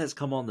 everyone that's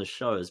come on the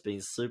show has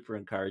been super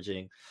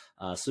encouraging,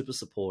 super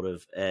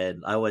supportive.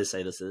 And I always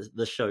say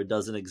this show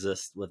doesn't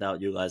exist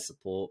without you guys'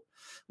 support.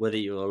 Whether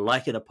you're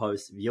liking a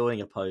post, viewing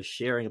a post,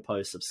 sharing a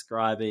post,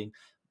 subscribing,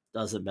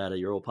 doesn't matter.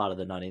 You're all part of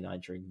the 99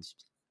 Dreams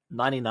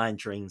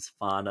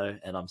whānau,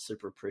 and I'm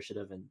super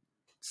appreciative and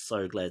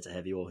so glad to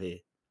have you all here.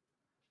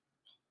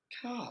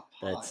 Carp,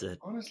 that's it.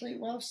 Honestly,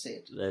 well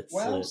said. That's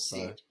well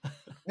said.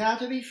 Now,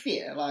 to be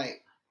fair,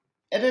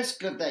 it is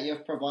good that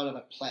you've provided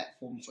a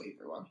platform for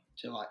everyone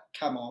to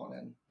come on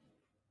and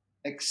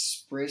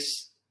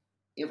express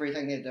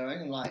everything they're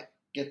doing and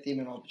give them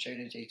an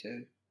opportunity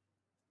to,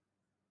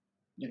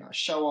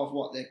 show off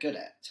what they're good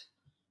at.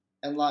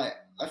 And I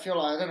feel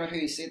I don't know who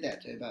you said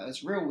that to, but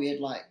it's real weird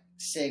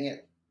seeing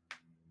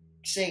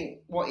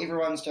what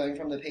everyone's doing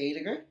from the PE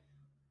degree.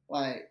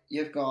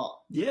 You've got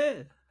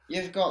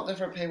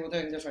different people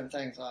doing different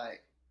things.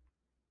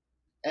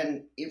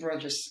 and everyone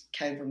just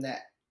came from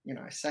that,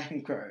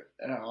 same group.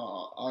 And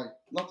I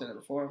looked at it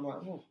before. I'm like,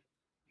 oh,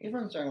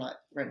 everyone's doing like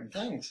random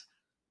things,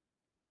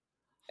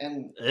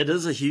 and It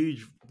is a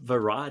huge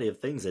variety of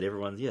things that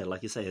everyone,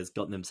 like you say, has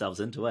gotten themselves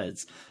into.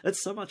 It's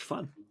so much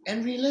fun.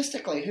 and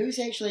realistically, who's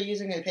actually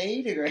using a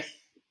PE degree?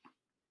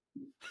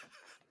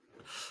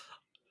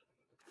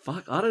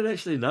 Fuck, I don't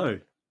actually know.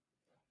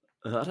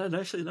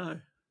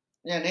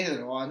 Yeah, neither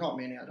do I. Not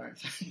many, I don't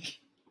think.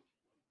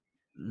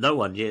 No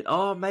one yet.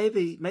 Oh,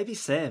 maybe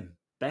Sam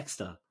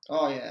Baxter.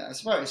 Oh yeah, I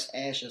suppose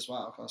Ash as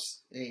well,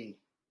 because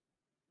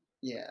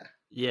yeah.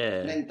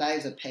 Yeah. And then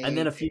Dave's a PE. And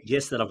then a few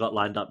guests that I've got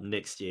lined up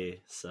next year.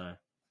 So,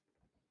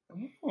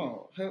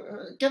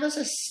 give us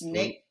a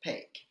sneak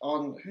peek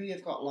on who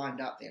you've got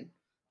lined up then.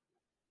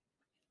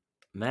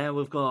 man,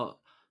 we've got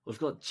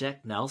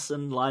Jack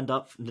Nelson lined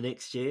up for the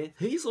next year.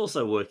 He's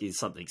also working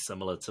something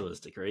similar to his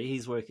degree.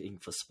 He's working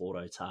for Sport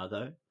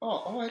Otago.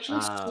 I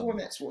actually saw him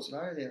at Sports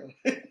Otago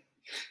there.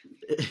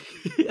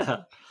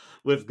 Yeah.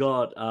 We've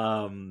got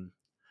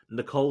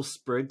Nicole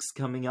Spriggs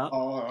coming up.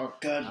 Oh,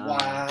 good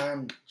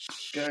one.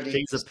 Good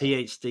She's a episode.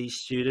 PhD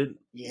student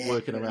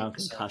working good around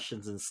episode.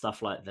 concussions and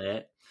stuff like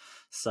that.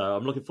 So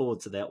I'm looking forward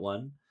to that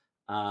one.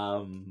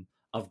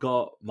 I've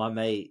got my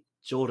mate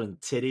Jordan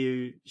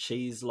Teriu.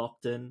 She's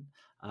locked in.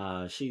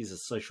 She's a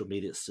social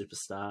media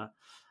superstar.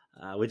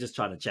 We're just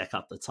trying to jack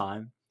up the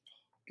time.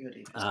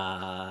 Good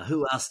episode.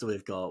 Who else do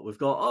we've got? We've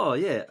got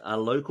a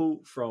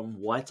local from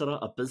Waitara,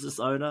 a business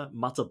owner,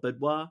 Mata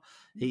Bidwa.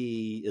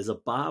 He is a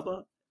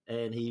barber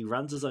and he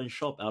runs his own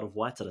shop out of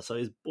Waitara. So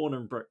he's born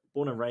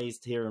and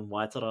raised here in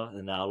Waitara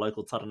in our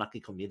local Taranaki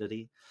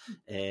community.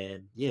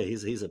 And yeah,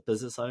 he's a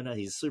business owner.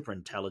 He's super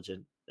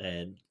intelligent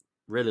and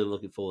really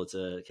looking forward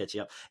to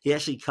catching up. He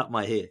actually cut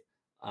my hair.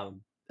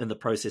 In the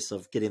process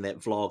of getting that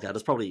vlog out.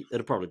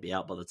 It'll probably be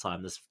out by the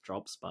time this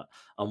drops, but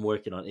I'm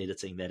working on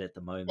editing that at the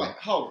moment. Wait,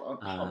 hold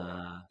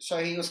on. So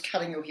he was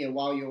cutting your hair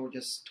while you were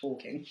just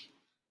talking?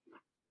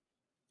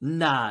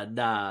 Nah,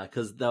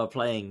 because they were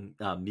playing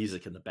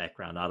music in the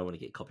background. I don't want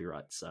to get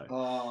copyright,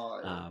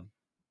 so.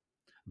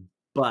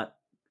 But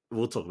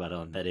we'll talk about it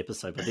on that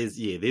episode. But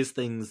there's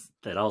things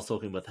that I was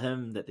talking with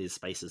him, that there's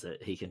spaces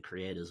that he can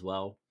create as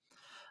well.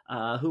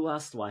 Who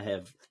else do I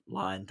have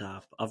lined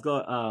up? I've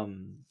got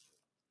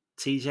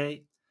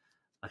TJ.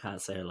 I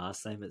can't say her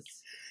last name.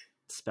 It's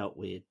spelt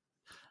weird.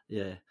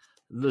 Yeah.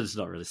 It's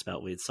not really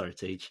spelt weird. Sorry,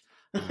 Teach.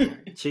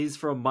 She's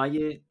from my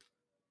year.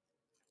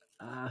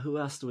 Who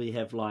else do we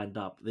have lined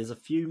up? There's a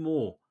few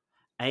more.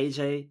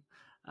 AJ.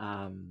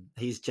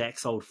 He's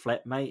Jack's old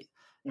flatmate.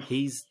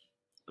 He's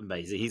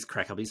amazing. He's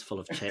crack up. He's full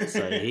of chat.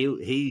 So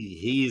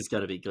he is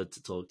going to be good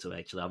to talk to,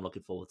 actually. I'm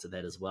looking forward to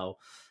that as well.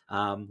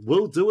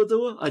 Will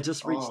Doer. I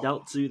just reached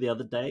out to the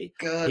other day.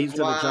 Good He's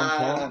going to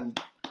jump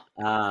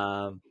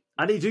on.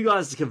 I need you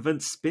guys to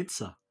convince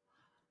Spencer.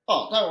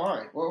 Oh, don't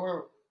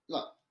worry.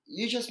 Look,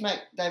 you just make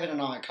David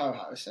and I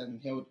co-hosts, and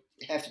he'll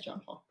have to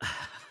jump on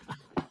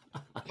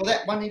for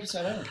that one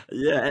episode only.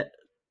 Yeah,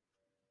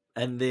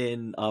 and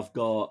then I've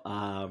got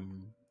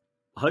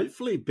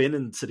hopefully Ben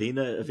and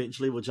Serena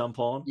eventually will jump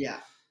on. Yeah.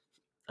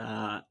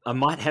 I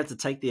might have to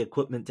take the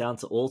equipment down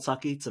to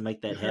Aotaki to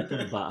make that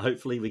happen, but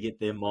hopefully we get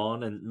them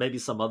on, and maybe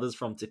some others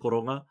from Te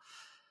Koronga.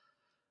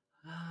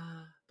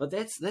 But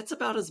that's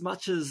about as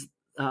much as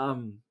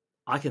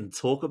I can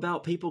talk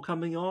about people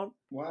coming on.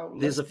 Well,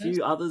 there's a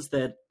few others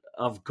that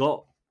I've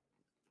got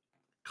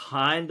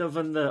kind of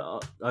in the.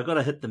 I got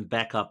to hit them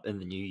back up in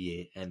the new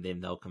year, and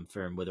then they'll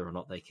confirm whether or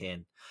not they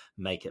can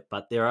make it.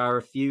 But there are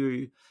a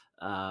few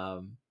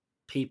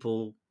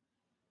people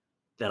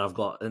that I've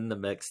got in the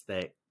mix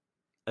that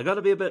are going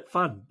to be a bit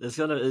fun. It's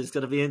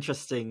gonna be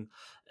interesting,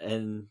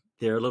 and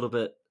they're a little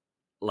bit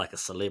like a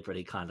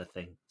celebrity kind of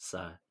thing.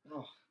 So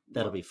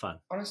that'll be fun.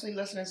 Honestly,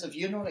 listeners, if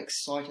you're not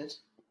excited,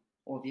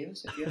 or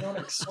viewers, if you're not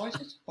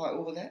excited by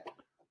all of that,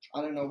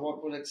 I don't know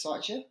what would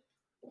excite you.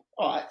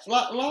 All right,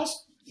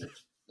 last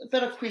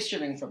bit of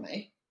questioning from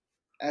me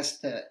as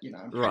to,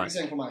 I'm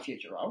practicing for my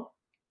future role.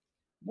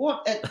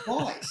 What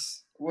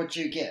advice would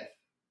you give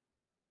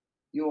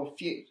your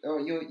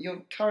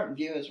current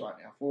viewers right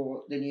now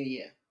for the new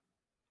year?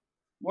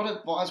 What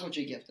advice would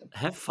you give them?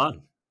 Have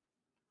fun.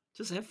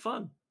 Just have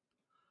fun.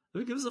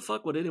 Who gives a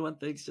fuck what anyone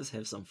thinks? Just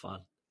have some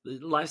fun.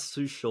 Life's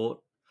too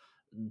short.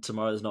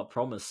 Tomorrow's not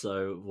promised,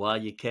 so while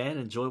you can,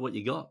 enjoy what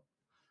you got.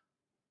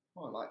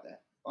 I like that.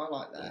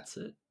 That's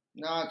it.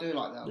 No, I do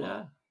like that a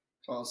lot.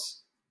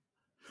 Because,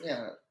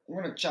 I'm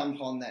going to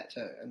jump on that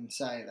too and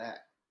say that,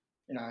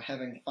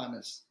 having fun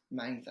is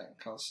the main thing.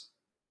 Because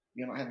if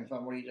you're not having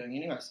fun, what are you doing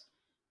anyways?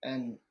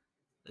 And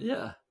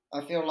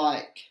I feel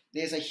like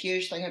there's a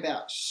huge thing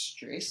about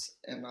stress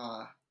in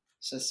our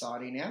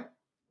society now.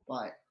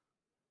 Like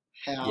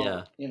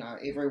how,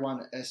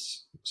 everyone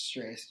is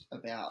stressed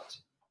about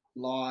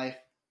life,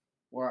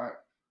 work,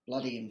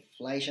 bloody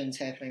inflation's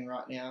happening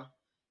right now.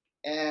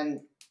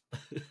 And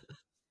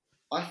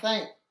I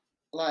think,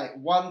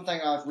 one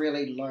thing I've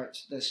really learnt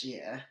this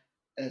year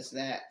is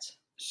that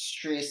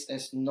stress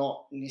is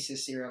not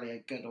necessarily a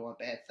good or a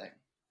bad thing.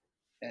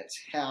 It's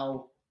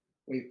how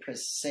we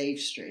perceive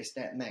stress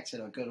that makes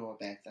it a good or a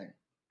bad thing.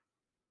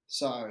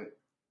 So,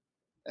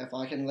 if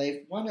I can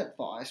leave one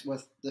advice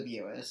with the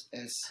viewers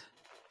is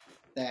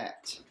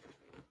that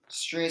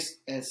stress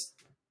is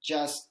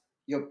just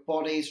your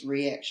body's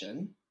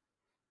reaction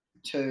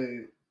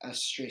to a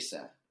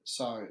stressor.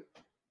 So,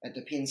 it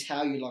depends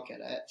how you look at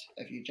it.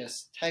 If you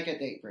just take a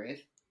deep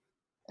breath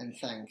and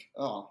think,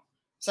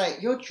 say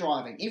you're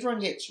driving,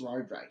 everyone gets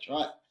road rage,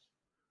 right?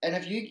 And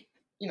if you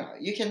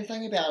can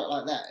think about it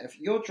like that. If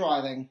you're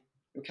driving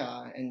your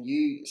car and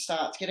you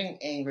start getting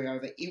angry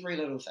over every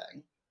little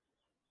thing,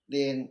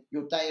 then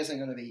your day isn't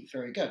going to be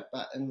very good.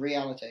 But in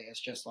reality, it's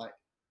just like,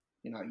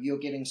 you're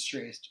getting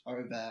stressed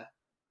over,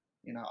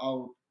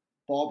 old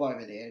Bob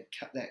over there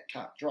that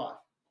can't drive.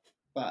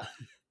 But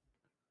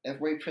if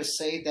we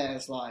perceive that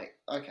as like,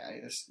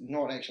 okay, it's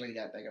not actually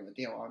that big of a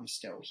deal, I'm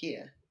still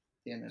here,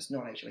 then it's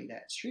not actually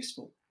that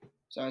stressful.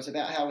 So it's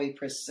about how we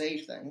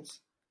perceive things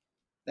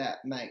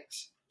that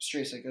makes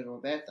stress a good or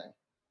a bad thing.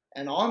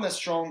 And I'm a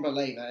strong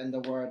believer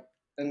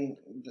in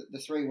the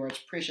 3 words,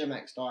 pressure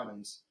makes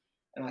diamonds.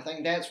 And I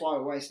think that's why I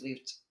always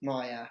left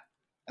my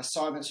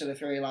assignments to the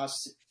very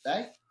last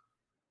day.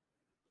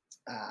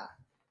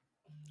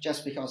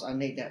 Just because I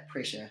need that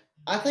pressure.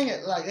 I think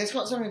it's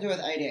got something to do with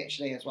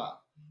ADHD as well.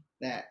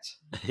 That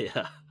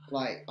yeah,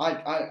 like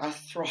I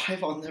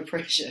thrive on the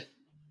pressure.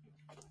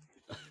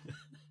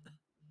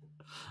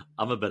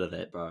 I'm a bit of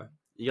that, bro.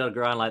 You got to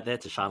grind like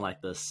that to shine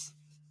like this.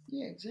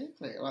 Yeah,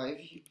 exactly.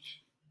 Like,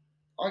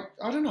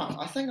 I don't know.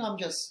 I think I'm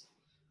just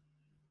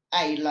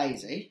A,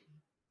 lazy,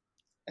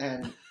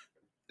 and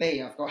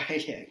B, I've got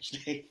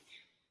ADHD,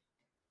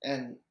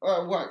 and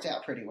it worked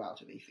out pretty well,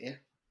 to be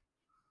fair.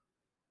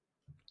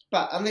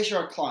 But unless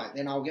you're a client,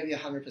 then I'll give you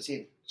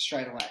 100%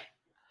 straight away.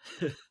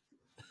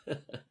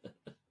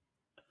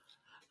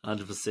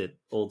 100%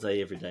 all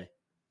day, every day.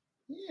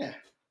 Yeah.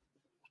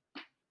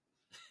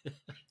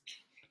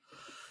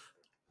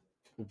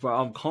 Bro,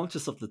 I'm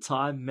conscious of the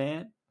time,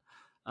 man.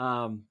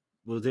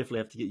 We'll definitely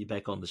have to get you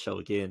back on the show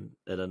again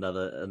at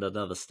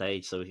another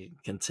stage so we can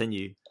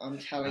continue. I'm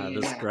telling you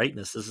this now.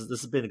 greatness. This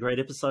has been a great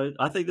episode.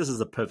 I think this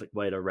is a perfect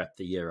way to wrap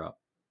the year up.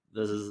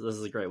 This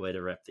is a great way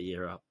to wrap the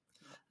year up.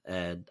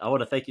 And I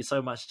want to thank you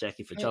so much,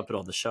 Jackie, for jumping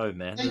on the show,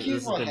 man. Thank you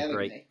this for has been having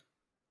great. me.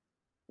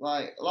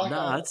 Like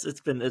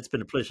it's been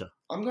a pleasure.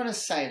 I'm gonna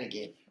say it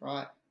again,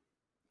 right?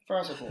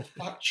 First of all,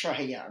 fuck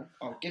Trae Young.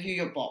 I'll give you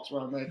your box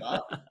when I move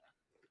up.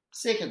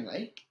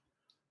 Secondly,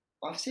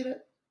 I've said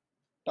it,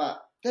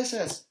 but this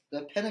is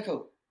the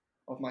pinnacle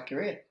of my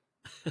career.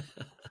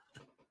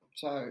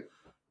 So,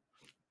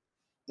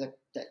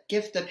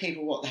 give the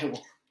people what they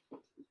want.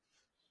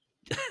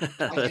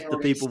 If the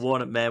people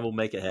want it, man, we'll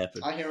make it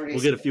happen. We'll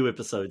get a few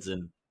episodes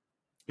in.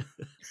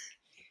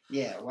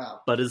 Yeah,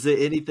 wow. But is there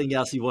anything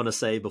else you want to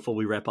say before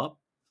we wrap up?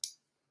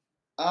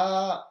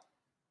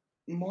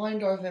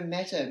 Mind Over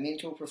Matter,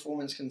 Mental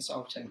Performance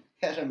Consulting.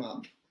 Hit him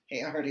up. I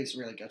heard he's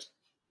really good.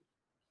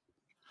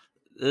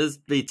 There's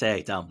be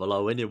tagged down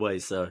below anyway,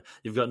 so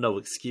you've got no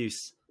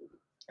excuse.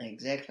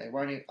 Exactly.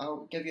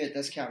 I'll give you a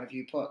discount if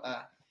you put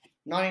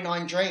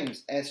 99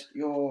 Dreams as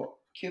your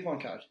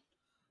coupon code.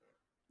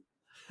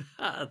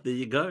 There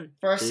you go.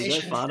 First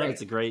session free.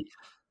 It's a great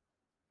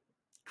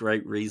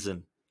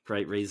reason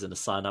to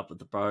sign up with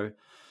the bro.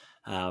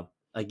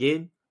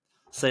 Again,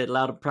 say it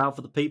loud and proud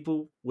for the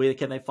people. Where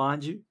can they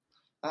find you?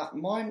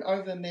 Mind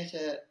Over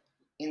Matter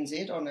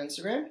NZ on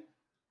Instagram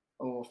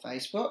or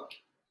Facebook,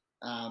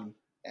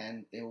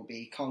 and there will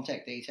be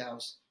contact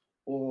details,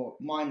 or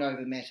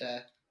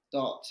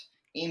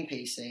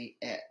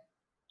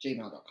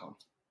mindovermatter.mpc@gmail.com.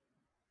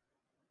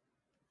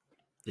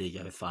 There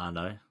you go,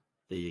 Fano.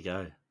 There you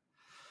go.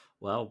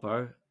 Well,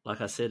 bro, like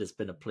I said, it's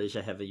been a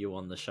pleasure having you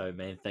on the show,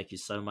 man. Thank you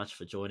so much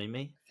for joining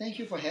me. Thank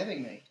you for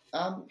having me.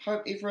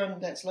 Hope everyone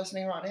that's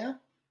listening right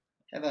now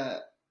have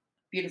a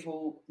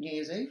beautiful New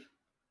Year's Eve.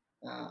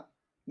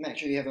 Make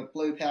sure you have a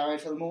blue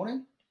Powerade for the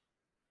morning.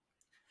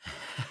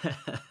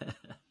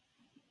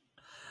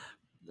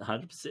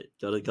 100%.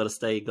 Got to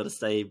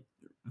stay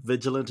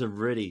vigilant and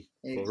ready.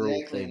 Exactly. For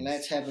all things.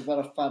 Let's have a bit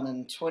of fun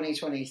in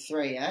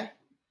 2023, eh?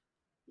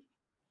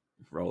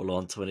 Roll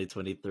on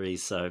 2023.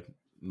 So,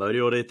 Mori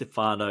ore te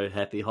whānau,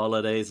 happy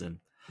holidays and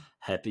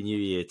happy new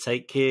year.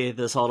 Take care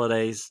this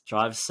holidays.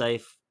 Drive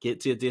safe. Get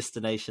to your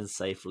destination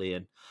safely,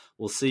 and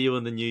we'll see you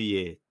in the new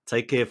year.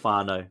 Take care,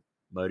 whānau.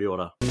 Mori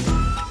ora.